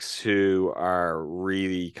critics who are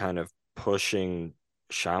really kind of pushing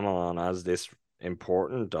Shyamalan as this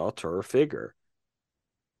important auteur figure.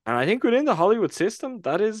 And I think within the Hollywood system,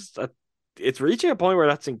 it's reaching a point where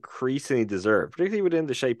that's increasingly deserved, particularly within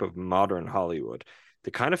the shape of modern Hollywood. The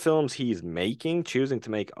kind of films he's making, choosing to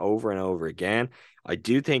make over and over again. I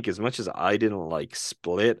do think as much as I didn't like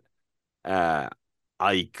Split, uh,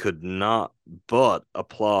 I could not but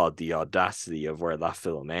applaud the audacity of where that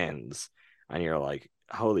film ends. And you're like,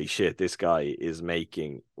 holy shit, this guy is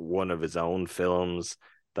making one of his own films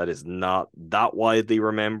that is not that widely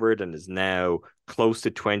remembered and is now close to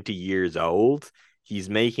 20 years old. He's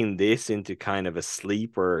making this into kind of a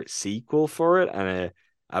sleeper sequel for it and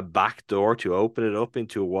a back door to open it up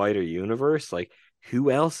into a wider universe. Like, who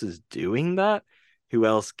else is doing that? Who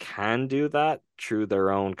else can do that through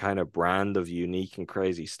their own kind of brand of unique and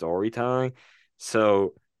crazy storytelling?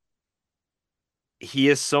 So he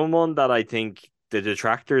is someone that I think the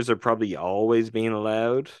detractors are probably always being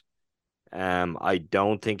allowed. I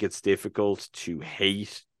don't think it's difficult to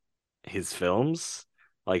hate his films.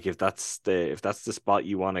 Like if that's the spot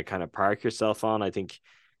you want to kind of park yourself on, I think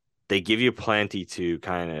they give you plenty to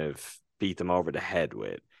kind of beat them over the head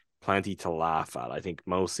with, plenty to laugh at. I think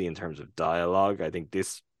mostly in terms of dialogue. I think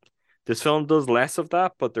this film does less of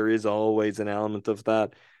that, but there is always an element of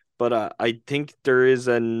that. But I think there is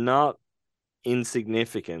a not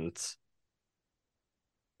insignificant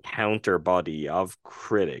counter body of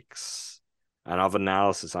critics and of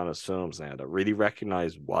analysis on his films now that really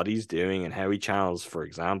recognize what he's doing and how he channels, for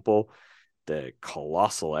example, the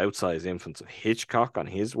colossal outsized influence of Hitchcock on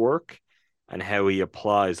his work and how he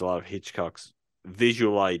applies a lot of Hitchcock's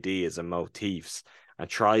visual ideas and motifs and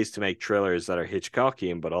tries to make thrillers that are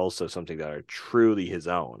Hitchcockian, but also something that are truly his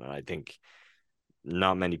own. And I think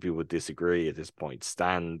not many people would disagree at this point,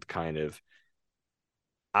 stand kind of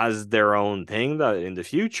as their own thing that in the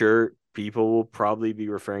future people will probably be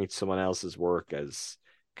referring to someone else's work as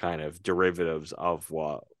kind of derivatives of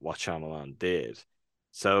what Shyamalan did.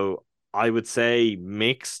 So I would say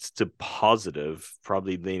mixed to positive,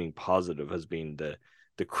 probably leaning positive, has been the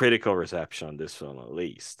critical reception on this film at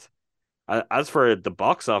least. As for the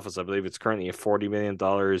box office, I believe it's currently at $40 million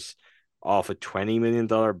off a $20 million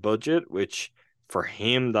budget, which for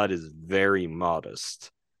him, that is very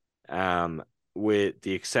modest. With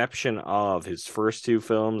the exception of his first two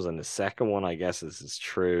films, and the second one, I guess, is his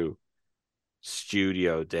true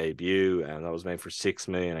studio debut, and that was made for $6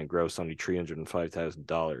 million and grossed only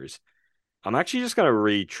 $305,000. I'm actually just gonna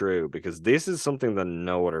read through because this is something that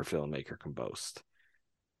no other filmmaker can boast.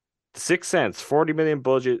 The Sixth Sense, 40 million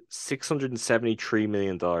budget, $673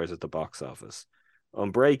 million at the box office.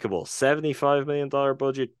 Unbreakable, $75 million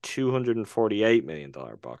budget, $248 million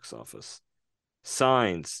box office.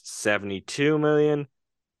 Signs, 72 million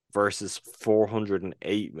versus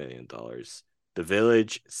 $408 million. The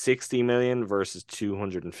Village, 60 million versus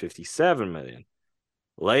 257 million.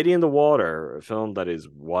 Lady in the Water, a film that is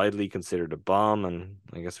widely considered a bomb, and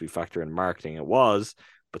I guess we factor in marketing, it was,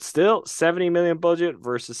 but still 70 million budget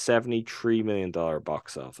versus $73 million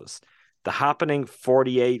box office. The Happening,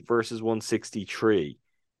 48 versus 163.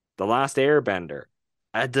 The Last Airbender,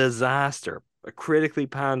 a disaster, a critically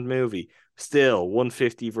panned movie, still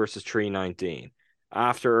 150 versus 319.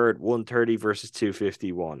 After Earth, 130 versus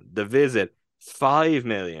 251. The Visit, 5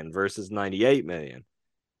 million versus 98 million.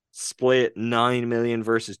 Split, 9 million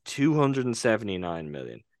versus 279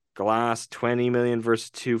 million. Glass, 20 million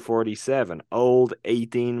versus 247. Old,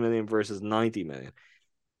 18 million versus 90 million.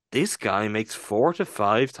 This guy makes 4 to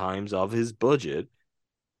 5 times of his budget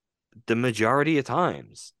the majority of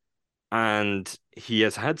times. And he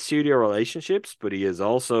has had studio relationships, but he has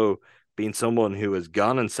also been someone who has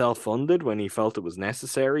gone and self-funded when he felt it was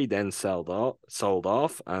necessary, then sold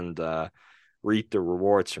off and reaped the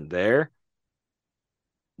rewards from there.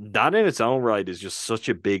 That in its own right is just such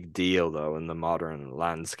a big deal, though, in the modern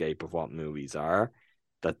landscape of what movies are,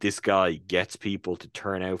 that this guy gets people to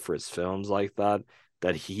turn out for his films like that,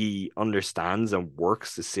 that he understands and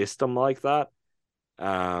works the system like that.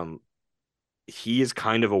 He is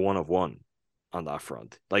kind of a one of one on that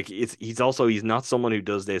front. Like he's not someone who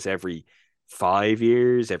does this every 5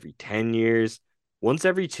 years, every 10 years. Once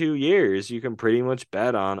every 2 years, you can pretty much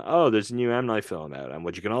bet on, oh, there's a new M. Night film out. And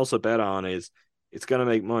what you can also bet on is it's going to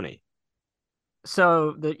make money.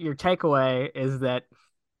 So your takeaway is that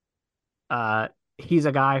he's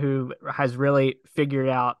a guy who has really figured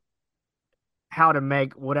out how to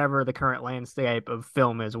make whatever the current landscape of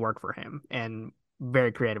film is work for him in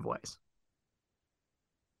very creative ways.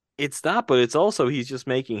 It's that, but it's also he's just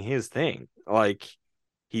making his thing. Like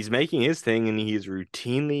he's making his thing and he's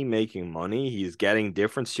routinely making money. He's getting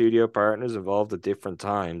different studio partners involved at different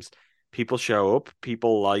times. People show up,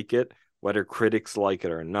 people like it, whether critics like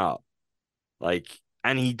it or not. Like,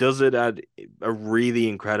 and he does it at a really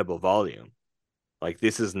incredible volume. Like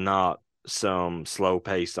this is not some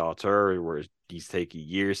slow-paced auteur where he's taking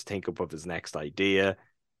years to think up of his next idea.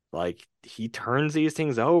 Like he turns these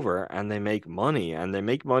things over and they make money, and they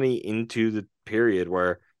make money into the period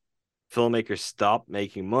where filmmakers stop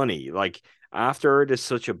making money. Like after it is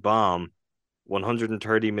such a bomb,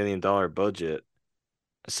 $130 million budget.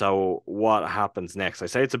 So what happens next? I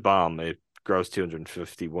say it's a bomb. It grossed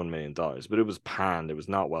 $251 million, but it was panned. It was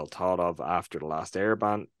not well thought of after The Last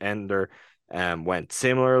Airbender went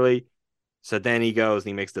similarly. So then he goes and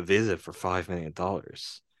he makes The Visit for $5 million,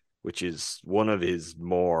 which is one of his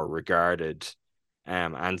more regarded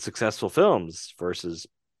and successful films versus,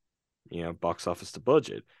 box office to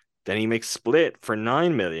budget. Then he makes Split for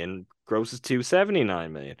 9 million, grosses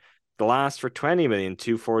 279 million. Glass for 20 million,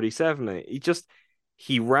 247 million.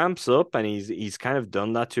 He ramps up, and he's kind of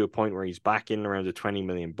done that to a point where he's back in around the 20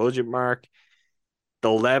 million budget mark. The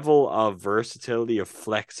level of versatility, of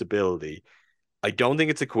flexibility, I don't think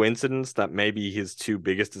it's a coincidence that maybe his two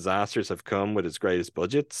biggest disasters have come with his greatest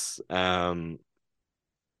budgets. But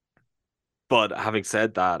having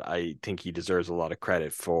said that, I think he deserves a lot of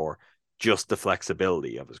credit for just the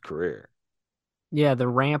flexibility of his career. Yeah, the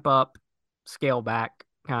ramp up, scale back,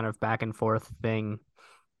 kind of back and forth thing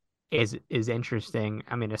is interesting.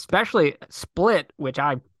 I mean, especially Split, which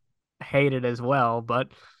I hated as well, but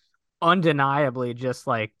undeniably just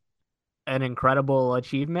like an incredible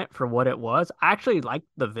achievement for what it was. I actually liked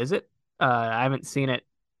The Visit. I haven't seen it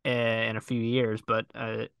in a few years, but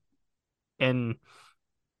in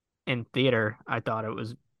theater, I thought it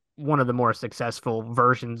was one of the more successful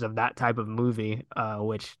versions of that type of movie,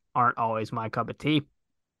 which aren't always my cup of tea.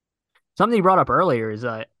 Something you brought up earlier is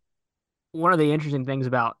one of the interesting things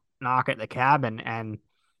about Knock at the Cabin and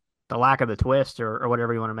the lack of the twist or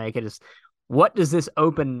whatever you want to make it is, what does this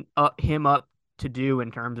open him up to do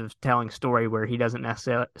in terms of telling story where he doesn't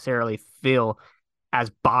necessarily feel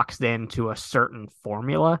as boxed into a certain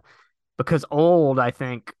formula? Because Old, I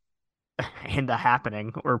think, and The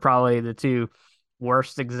Happening were probably the two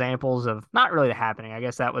worst examples of not really The Happening. I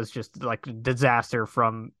guess that was just like disaster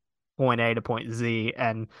from point A to point Z,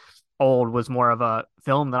 and Old was more of a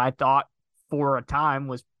film that I thought for a time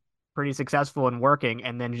was pretty successful and working,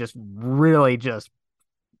 and then just really just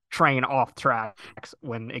train off tracks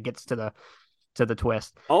when it gets to the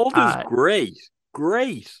twist. Old is great,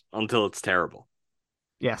 great until it's terrible.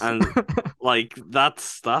 Yes. And like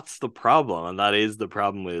that's the problem, and that is the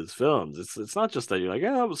problem with his films. It's not just that you're like,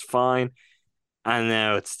 oh, it was fine, and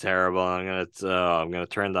now it's terrible. I'm gonna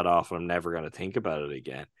turn that off, and I'm never gonna think about it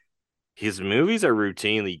again. His movies are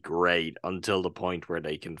routinely great until the point where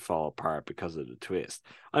they can fall apart because of the twist.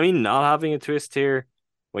 I mean, not having a twist here,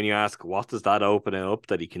 when you ask what does that open up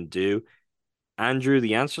that he can do, Andrew,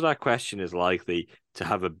 the answer to that question is likely to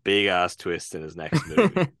have a big ass twist in his next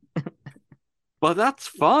movie. But that's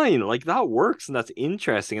fine. Like, that works and that's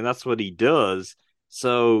interesting and that's what he does.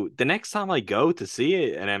 So the next time I go to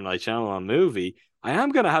see an M. Night Shyamalan movie, I am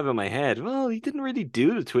going to have in my head, well, he didn't really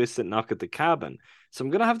do the twist at Knock at the Cabin. So I'm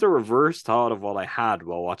going to have the reverse thought of what I had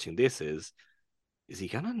while watching this is he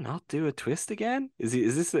going to not do a twist again? Has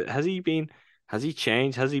he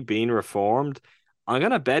changed? Has he been reformed? I'm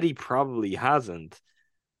going to bet he probably hasn't.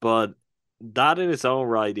 But that in its own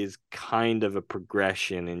right is kind of a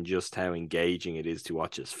progression in just how engaging it is to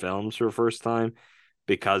watch his films for the first time,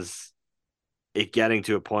 because it getting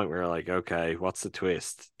to a point where you're like, okay, what's the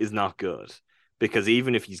twist is not good. Because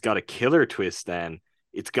even if he's got a killer twist, then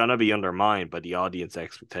it's gonna be undermined by the audience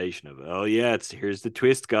expectation of, oh yeah, here's the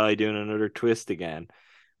twist guy doing another twist again,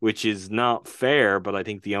 which is not fair. But I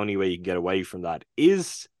think the only way you can get away from that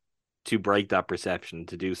is to break that perception,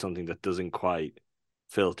 to do something that doesn't quite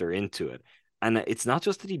filter into it. And it's not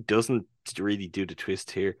just that he doesn't really do the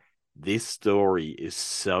twist here. This story is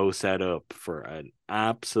so set up for an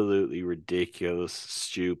absolutely ridiculous,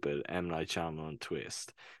 stupid M. Night Shyamalan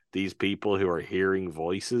twist. These people who are hearing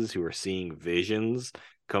voices, who are seeing visions,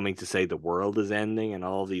 coming to say the world is ending and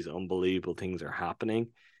all these unbelievable things are happening.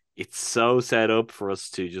 It's so set up for us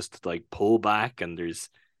to just like pull back, and there's,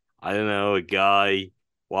 I don't know, a guy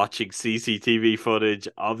watching CCTV footage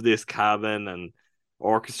of this cabin and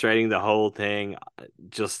orchestrating the whole thing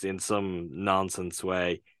just in some nonsense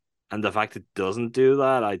way. And the fact it doesn't do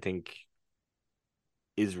that, I think,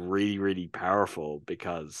 is really, really powerful,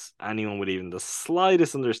 because anyone with even the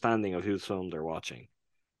slightest understanding of whose film they're watching,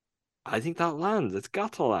 I think that lands. It's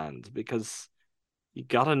got to land, because you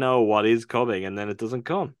got to know what is coming, and then it doesn't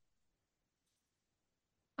come.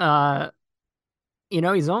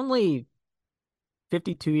 He's only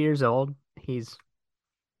 52 years old. He's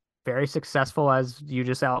very successful, as you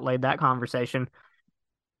just outlaid that conversation.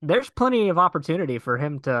 There's plenty of opportunity for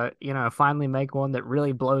him to, finally make one that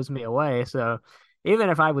really blows me away. So even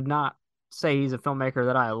if I would not say he's a filmmaker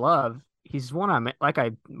that I love, he's one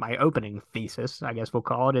my opening thesis, I guess we'll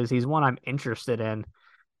call it, is he's one I'm interested in.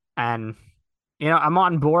 And, I'm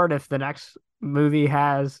on board if the next movie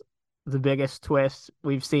has the biggest twist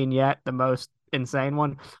we've seen yet, the most insane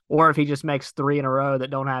one, or if he just makes three in a row that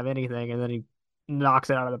don't have anything and then he knocks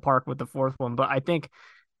it out of the park with the fourth one. But I think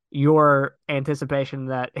your anticipation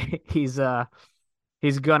that he's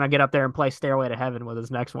gonna get up there and play Stairway to Heaven with his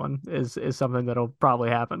next one is something that'll probably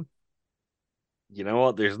happen. You know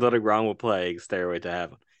what? There's nothing wrong with playing Stairway to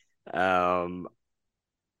Heaven.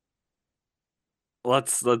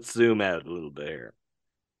 Let's zoom out a little bit here.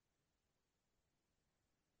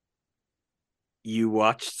 You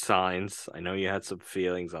watched Signs. I know you had some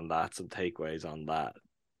feelings on that, some takeaways on that.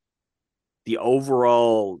 The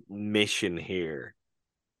overall mission here,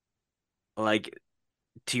 like,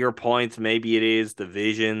 to your point, maybe it is the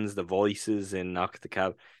visions, the voices in Knock at the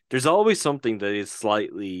Cabin. There's always something that is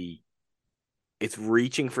slightly, it's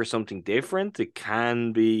reaching for something different. It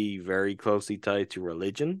can be very closely tied to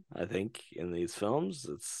religion, I think, in these films.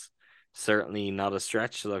 It's certainly not a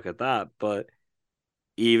stretch to look at that, but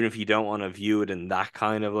even if you don't want to view it in that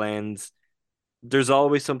kind of lens, there's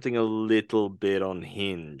always something a little bit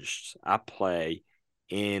unhinged at play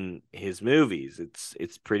in his movies.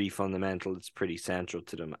 It's pretty fundamental. It's pretty central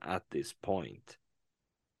to them at this point.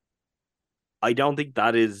 I don't think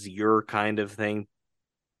that is your kind of thing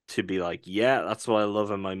to be like, yeah, that's what I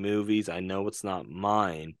love in my movies. I know it's not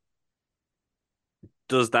mine.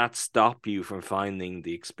 Does that stop you from finding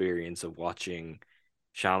the experience of watching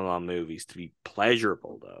Shyamalan movies to be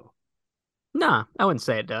pleasurable, though? No, I wouldn't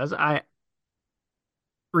say it does.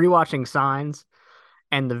 Rewatching Signs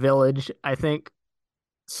and The Village, I think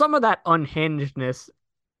some of that unhingedness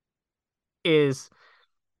is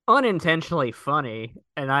unintentionally funny,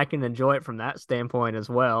 and I can enjoy it from that standpoint as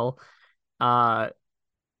well. And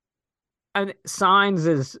Signs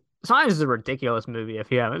is Signs is a ridiculous movie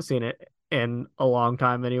if you haven't seen it in a long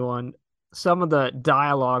time, anyone. Some of the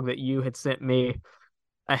dialogue that you had sent me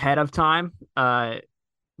ahead of time,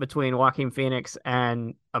 between Joaquin Phoenix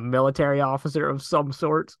and a military officer of some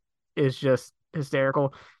sort is just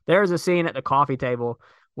hysterical. There's a scene at the coffee table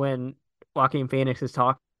when Joaquin Phoenix is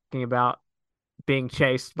talking about being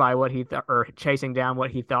chased by what he thought, or chasing down what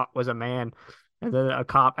he thought was a man, and then a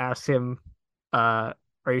cop asks him, "Are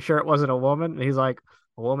you sure it wasn't a woman?" And he's like,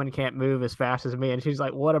 "A woman can't move as fast as me." And she's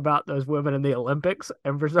like, "What about those women in the Olympics?"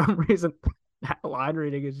 And for some reason, that line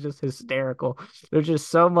reading is just hysterical. There's just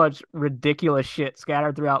so much ridiculous shit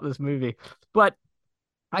scattered throughout this movie, but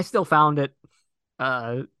I still found it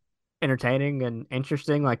uh entertaining and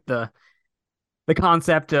interesting. Like the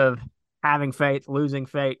concept of having faith, losing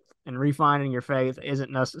faith, and refining your faith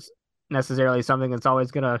isn't necessarily something that's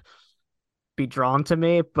always gonna be drawn to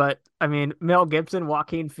me. But I mean, Mel Gibson,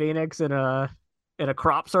 Joaquin Phoenix in a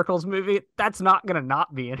crop circles movie, that's not gonna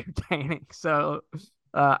not be entertaining. So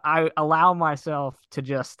I allow myself to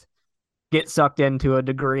just get sucked into a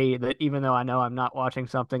degree that even though I know I'm not watching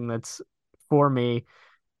something that's for me,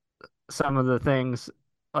 some of the things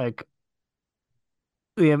like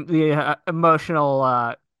the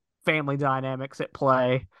emotional family dynamics at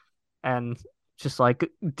play and just like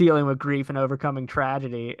dealing with grief and overcoming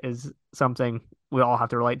tragedy is something we all have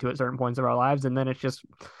to relate to at certain points of our lives. And then it's just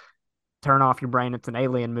turn off your brain. It's an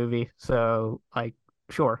alien movie. So like,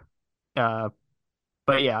 sure. Uh,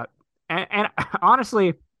 but yeah. And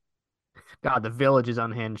honestly, God, the village is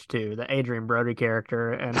unhinged too. The Adrian Brody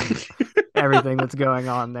character and everything that's going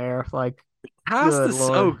on there. Like, Cast good is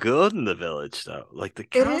so Lord. good in The Village, though. Like the It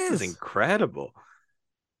cast is is. incredible.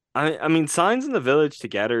 I mean, Signs in The Village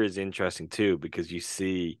together is interesting too because you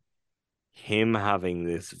see him having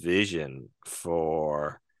this vision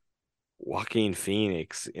for Joaquin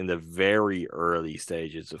Phoenix in the very early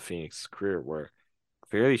stages of Phoenix's career, where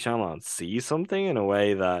clearly Shyamalan sees something in a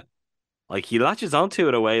way that, like, he latches onto it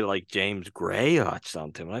in a way like James Gray latched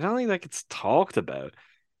onto him. And I don't think that gets talked about.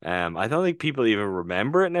 I don't think people even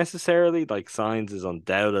remember it necessarily. Like, Signs is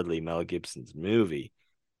undoubtedly Mel Gibson's movie,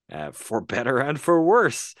 for better and for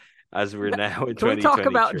worse, as we're now in Can we talk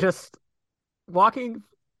about 2023. just Joaquin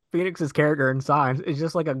Phoenix's character in Signs is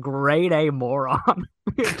just like a grade A moron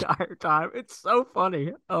the entire time. It's so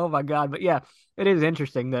funny. Oh my God. But yeah, it is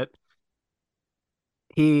interesting that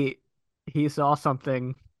he he saw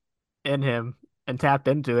something in him and tapped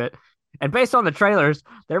into it. And based on the trailers,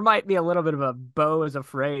 there might be a little bit of a Beau is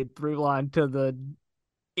afraid through line to the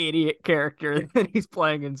idiot character that he's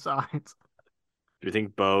playing in Signs. Do you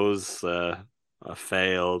think Bo's a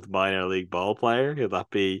failed minor league ball player? Could that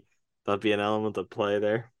be an element of play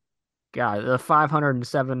there? God, the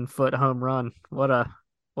 507-foot home run. What a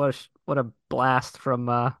blast from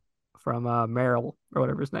Merrill or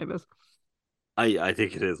whatever his name is. I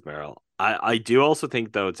think it is Merrill. I do also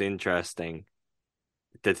think though it's interesting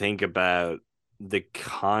to think about the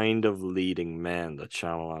kind of leading men that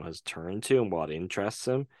Shyamalan has turned to and what interests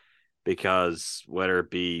him. Because whether it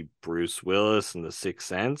be Bruce Willis in The Sixth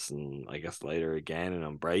Sense, and I guess later again in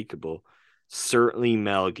Unbreakable, certainly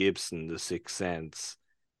Mel Gibson, The Sixth Sense,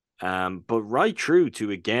 but right through to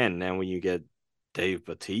again now when you get Dave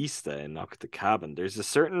Bautista in Knock at the Cabin, there's a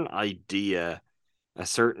certain idea, a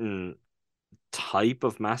certain type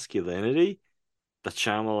of masculinity that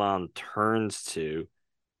Shyamalan turns to,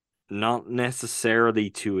 not necessarily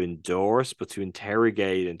to endorse, but to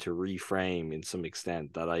interrogate and to reframe in some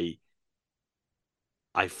extent that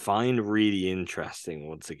I find really interesting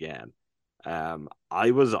once again.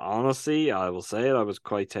 I was honestly, I will say it, I was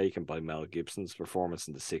quite taken by Mel Gibson's performance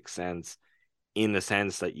in The Sixth Sense, in the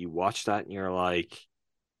sense that you watch that and you're like,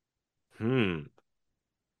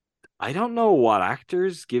 I don't know what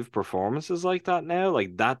actors give performances like that now,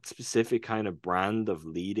 like that specific kind of brand of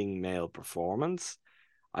leading male performance.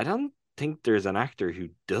 I don't think there's an actor who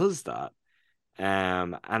does that.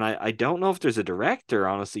 And I don't know if there's a director,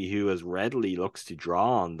 honestly, who as readily looks to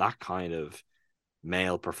draw on that kind of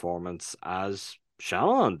male performance as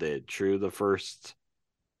Shyamalan did through the first,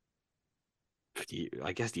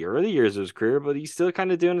 I guess, the early years of his career, but he's still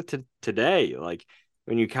kind of doing it today. Like,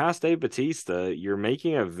 when you cast Dave Bautista, you're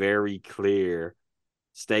making a very clear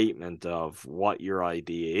statement of what your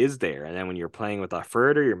idea is there. And then when you're playing with that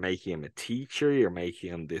further, you're making him a teacher, you're making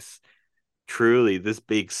him this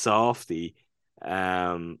big softy.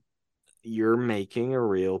 You're making a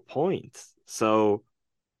real point. So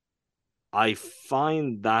I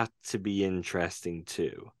find that to be interesting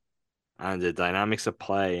too. And the dynamics of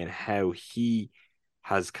play and how he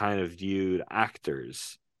has kind of viewed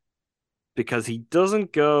actors. because he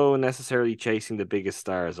doesn't go necessarily chasing the biggest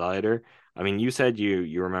stars either. I mean, you said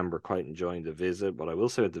you remember quite enjoying The Visit. What I will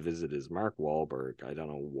say with The Visit is Mark Wahlberg. I don't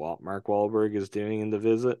know what Mark Wahlberg is doing in The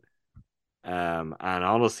Visit. And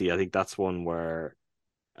honestly, I think that's one where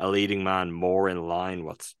a leading man more in line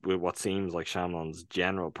with what seems like Shyamalan's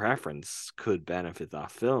general preference could benefit that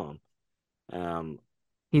film.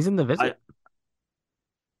 He's in The I Visit.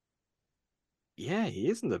 Yeah, he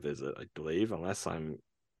is in The Visit, I believe, unless I'm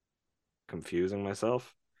confusing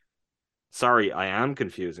myself. Sorry, I am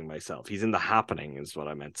confusing myself. He's in The Happening, is what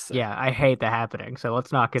I meant to say. Yeah, I hate The Happening, so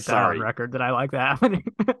let's not get that on Sorry. record that I like The Happening.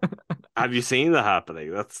 Have you seen The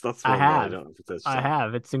Happening? That's I one that I have. don't know if it's I on.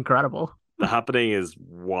 have. It's incredible. The Happening is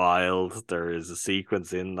wild. There is a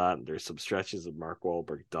sequence in that, and there's some stretches of Mark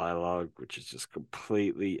Wahlberg dialogue, which is just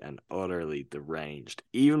completely and utterly deranged,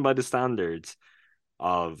 even by the standards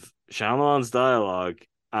of Shyamalan's dialogue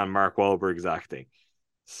and Mark Wahlberg's acting.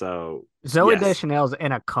 So, Zoe yes, Deschanel's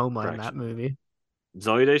in a coma in that correction. movie.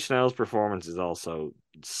 Zoe Deschanel's performance is also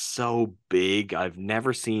so big. I've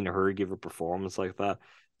never seen her give a performance like that.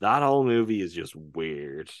 That whole movie is just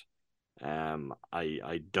weird.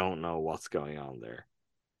 I don't know what's going on there.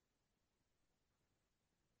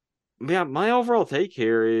 Yeah, my overall take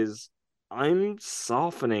here is I'm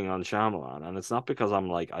softening on Shyamalan, and it's not because I'm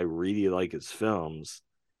like I really like his films,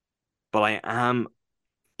 but I am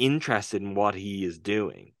interested in what he is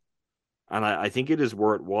doing. And I think it is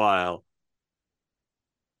worthwhile.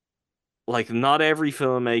 Like, not every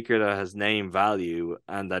filmmaker that has name value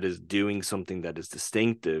and that is doing something that is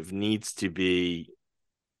distinctive needs to be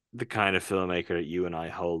the kind of filmmaker that you and I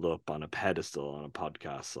hold up on a pedestal on a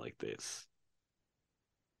podcast like this.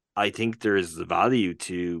 I think there is value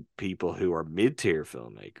to people who are mid-tier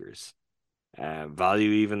filmmakers.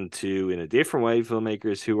 Value even to, in a different way,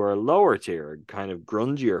 filmmakers who are lower tier, kind of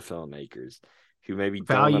grungier filmmakers who maybe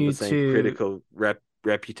don't have the Value same to critical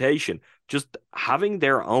reputation. Just having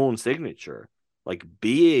their own signature, like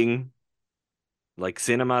being like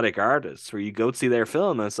cinematic artists, where you go to see their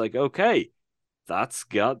film and it's like, okay, that's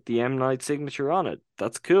got the M. Night signature on it.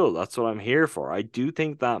 That's cool. That's what I'm here for. I do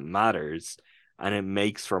think that matters, and it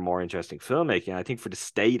makes for more interesting filmmaking. I think for the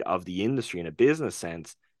state of the industry in a business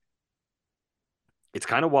sense, it's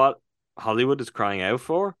kind of what Hollywood is crying out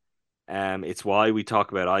for. It's why we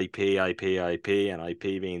talk about IP, and IP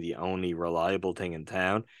being the only reliable thing in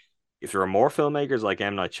town. If there are more filmmakers like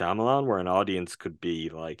M. Night Shyamalan, where an audience could be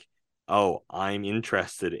like, oh, I'm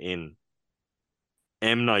interested in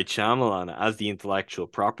M. Night Shyamalan as the intellectual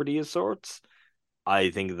property of sorts, I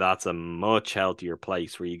think that's a much healthier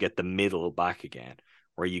place where you get the middle back again,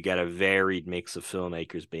 where you get a varied mix of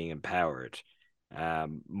filmmakers being empowered.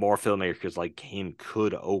 More filmmakers like him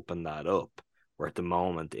could open that up, where at the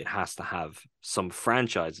moment it has to have some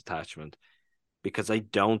franchise attachment, because I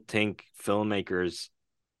don't think filmmakers,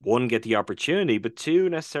 one, get the opportunity, but two,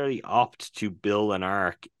 necessarily opt to build an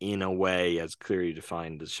arc in a way as clearly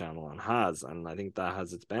defined as Shyamalan has, and I think that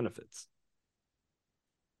has its benefits.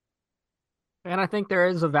 And I think there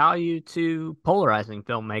is a value to polarizing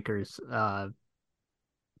filmmakers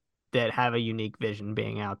that have a unique vision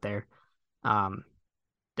being out there. There are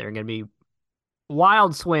going to be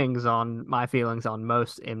wild swings on my feelings on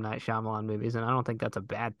most M. Night Shyamalan movies, and I don't think that's a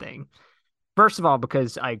bad thing. First of all,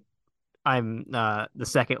 because I'm the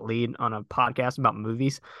second lead on a podcast about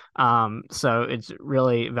movies, so it's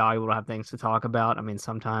really valuable to have things to talk about. I mean,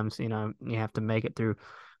 sometimes you have to make it through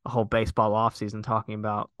a whole baseball offseason talking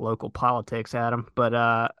about local politics, Adam.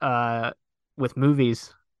 But with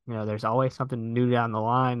movies, there's always something new down the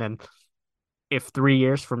line, and if 3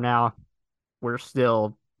 years from now we're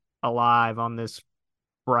still alive on this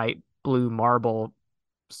bright blue marble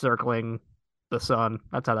circling the sun,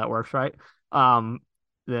 that's how that works, right?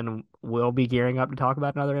 Then we'll be gearing up to talk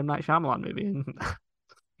about another M. Night Shyamalan movie.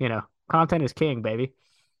 And, content is king, baby.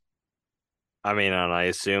 I mean, and I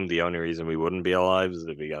assume the only reason we wouldn't be alive is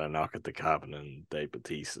if we got a knock at the cabin and Dave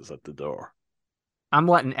Bautista's at the door. I'm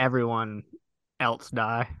letting everyone else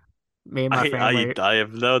die. Me and my family. I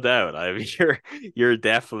have no doubt. You're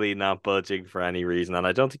definitely not budging for any reason, and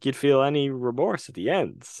I don't think you'd feel any remorse at the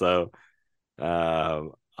end. So, I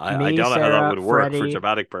Me, don't know how that Sarah, would work for Freddie,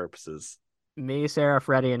 dramatic purposes. me, Sarah,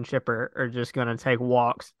 Freddie, and Chipper are just gonna take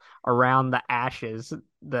walks around the ashes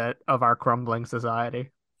of our crumbling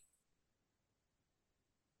society.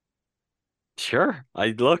 Sure.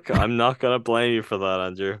 I'm not gonna blame you for that,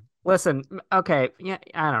 Andrew. Listen, okay, yeah,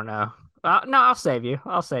 I don't know. No, I'll save you.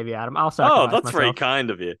 I'll save you, Adam. I'll Oh, sacrifice that's very myself.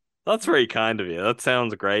 kind of you. That's very kind of you. That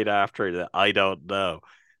sounds great after that. I don't know.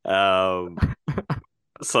 Um,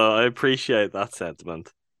 so I appreciate that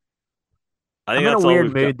sentiment. I I'm think in a that's all weird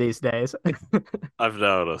we've got. mood these days. I've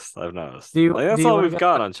noticed. Like, Do that's you all want we've to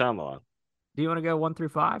got go? on Shyamalan. Do you want to go 1 through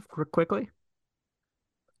 5 quickly?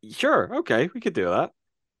 Sure. Okay, we could do that.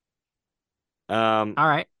 Um, All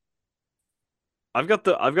right. I've got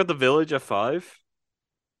The Village at 5.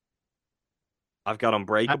 I've got I,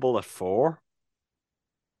 Unbreakable at 4.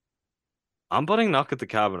 I'm putting Knock at the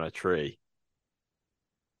Cabin at 3.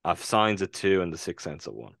 I've Signs at 2 and The Sixth Sense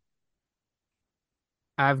at 1.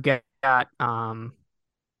 I've got The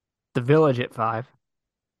Village at 5,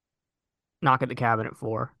 Knock at the Cabin at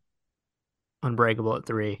 4, Unbreakable at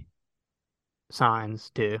 3,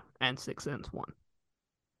 Signs 2, and Sixth Sense 1.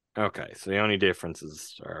 Okay, so the only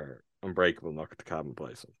differences are Unbreakable, Knock at the Cabin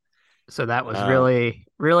placement. So that was Um, really,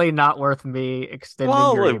 really not worth me extending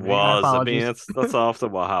well, your it evening. My was. I mean, apologies. that's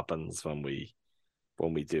often what happens when we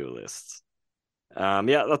do lists. Yeah,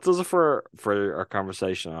 that does it for our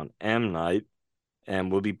conversation on M Night.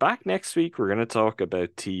 And we'll be back next week. We're going to talk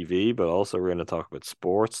about TV, but also we're going to talk about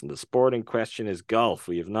sports. And the sport in question is golf.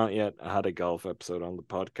 We have not yet had a golf episode on the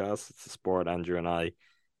podcast. It's a sport Andrew and I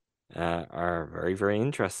are very, very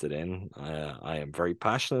interested in. I am very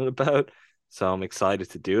passionate about. So I'm excited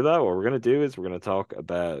to do that. What we're going to do is we're going to talk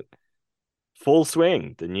about Full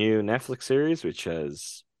Swing, the new Netflix series, which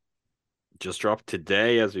has just dropped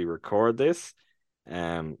today as we record this,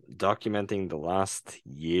 documenting the last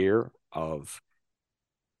year of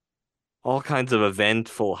all kinds of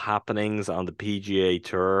eventful happenings on the PGA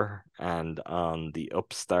Tour and on the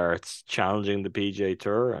upstarts challenging the PGA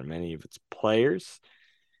Tour and many of its players.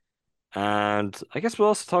 And I guess we'll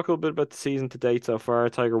also talk a little bit about the season to date so far.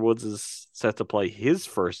 Tiger Woods is set to play his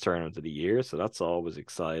first tournament of the year, so that's always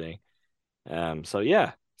exciting. So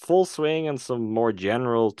yeah, Full Swing and some more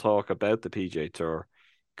general talk about the PGA Tour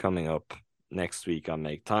coming up next week on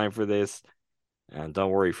Make Time for This. And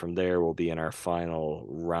don't worry, from there we'll be in our final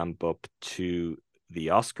ramp up to the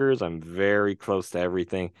Oscars. I'm very close to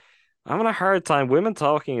everything. I'm having a hard time. Women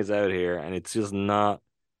Talking is out here, and it's just not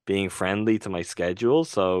being friendly to my schedule.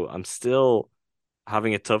 So I'm still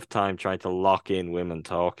having a tough time trying to lock in Women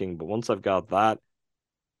Talking. But once I've got that,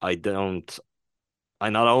 I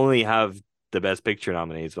not only have the Best Picture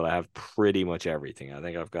nominees, but I have pretty much everything. I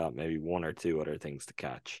think I've got maybe one or two other things to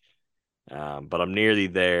catch. But I'm nearly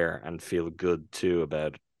there and feel good too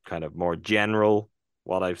about kind of more general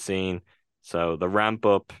what I've seen. So the ramp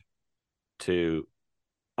up to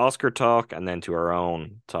Oscar talk and then to our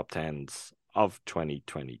own top 10s of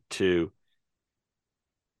 2022.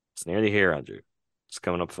 It's nearly here, Andrew. It's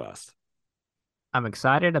coming up fast. I'm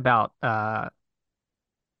excited about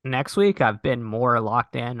next week. I've been more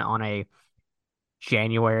locked in on a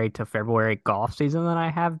January to February golf season than I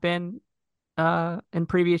have been in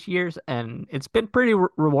previous years, and it's been pretty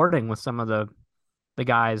rewarding with some of the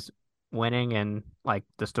guys winning and like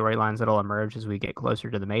the storylines that'll emerge as we get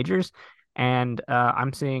closer to the majors. And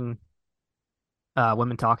I'm seeing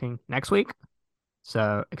Women Talking next week,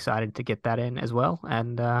 so excited to get that in as well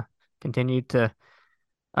and continue to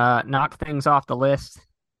knock things off the list.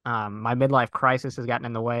 My midlife crisis has gotten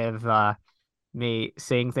in the way of me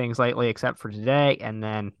seeing things lately, except for today, and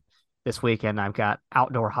then this weekend I've got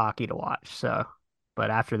outdoor hockey to watch. So, but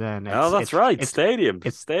after then, That's right. it's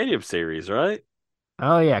Stadium series, right?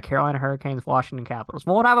 oh yeah, Carolina Hurricanes, Washington Capitals.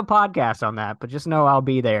 We won't have a podcast on that, but just know I'll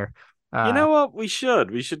be there. You know what? We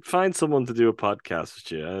should find someone to do a podcast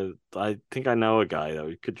with you. I think I know a guy that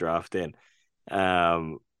we could draft in.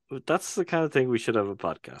 That's the kind of thing we should have a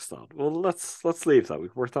podcast on. Well, let's leave that.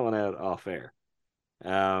 We've worked that one out off air.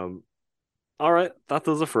 All right, that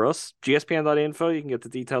does it for us. GSPN.info, you can get the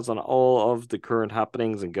details on all of the current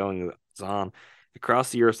happenings and goings on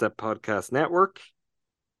across the Eurostep Podcast Network.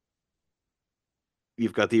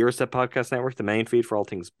 You've got the Eurostep Podcast Network, the main feed for all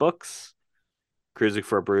things Bucks, Cruising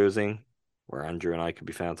for Bruising, where Andrew and I can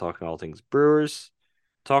be found talking all things Brewers,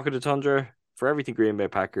 Talking to Tundra for everything Green Bay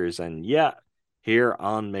Packers, and yeah, here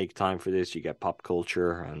on Make Time for This, you get pop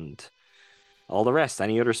culture and all the rest.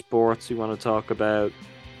 Any other sports you want to talk about?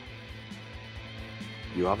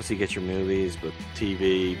 You obviously get your movies, but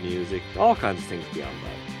TV, music, all kinds of things beyond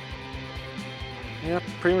that. Yeah,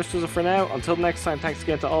 pretty much does it for now. Until next time, thanks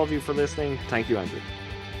again to all of you for listening. Thank you, Andrew.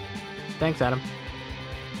 Thanks, Adam.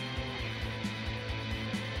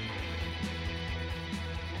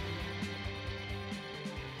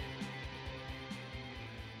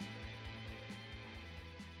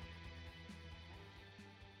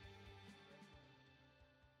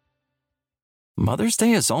 Mother's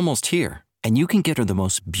Day is almost here, and you can get her the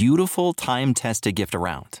most beautiful time-tested gift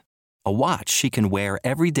around. A watch she can wear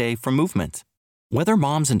every day from Movement. Whether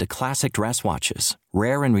mom's into classic dress watches,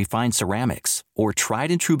 rare and refined ceramics, or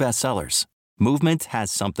tried-and-true bestsellers, Movement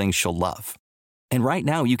has something she'll love. And right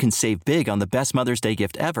now, you can save big on the best Mother's Day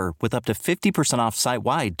gift ever with up to 50% off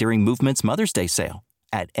site-wide during Movement's Mother's Day sale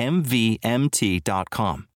at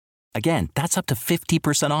MVMT.com. Again, that's up to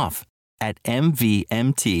 50% off at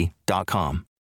MVMT.com.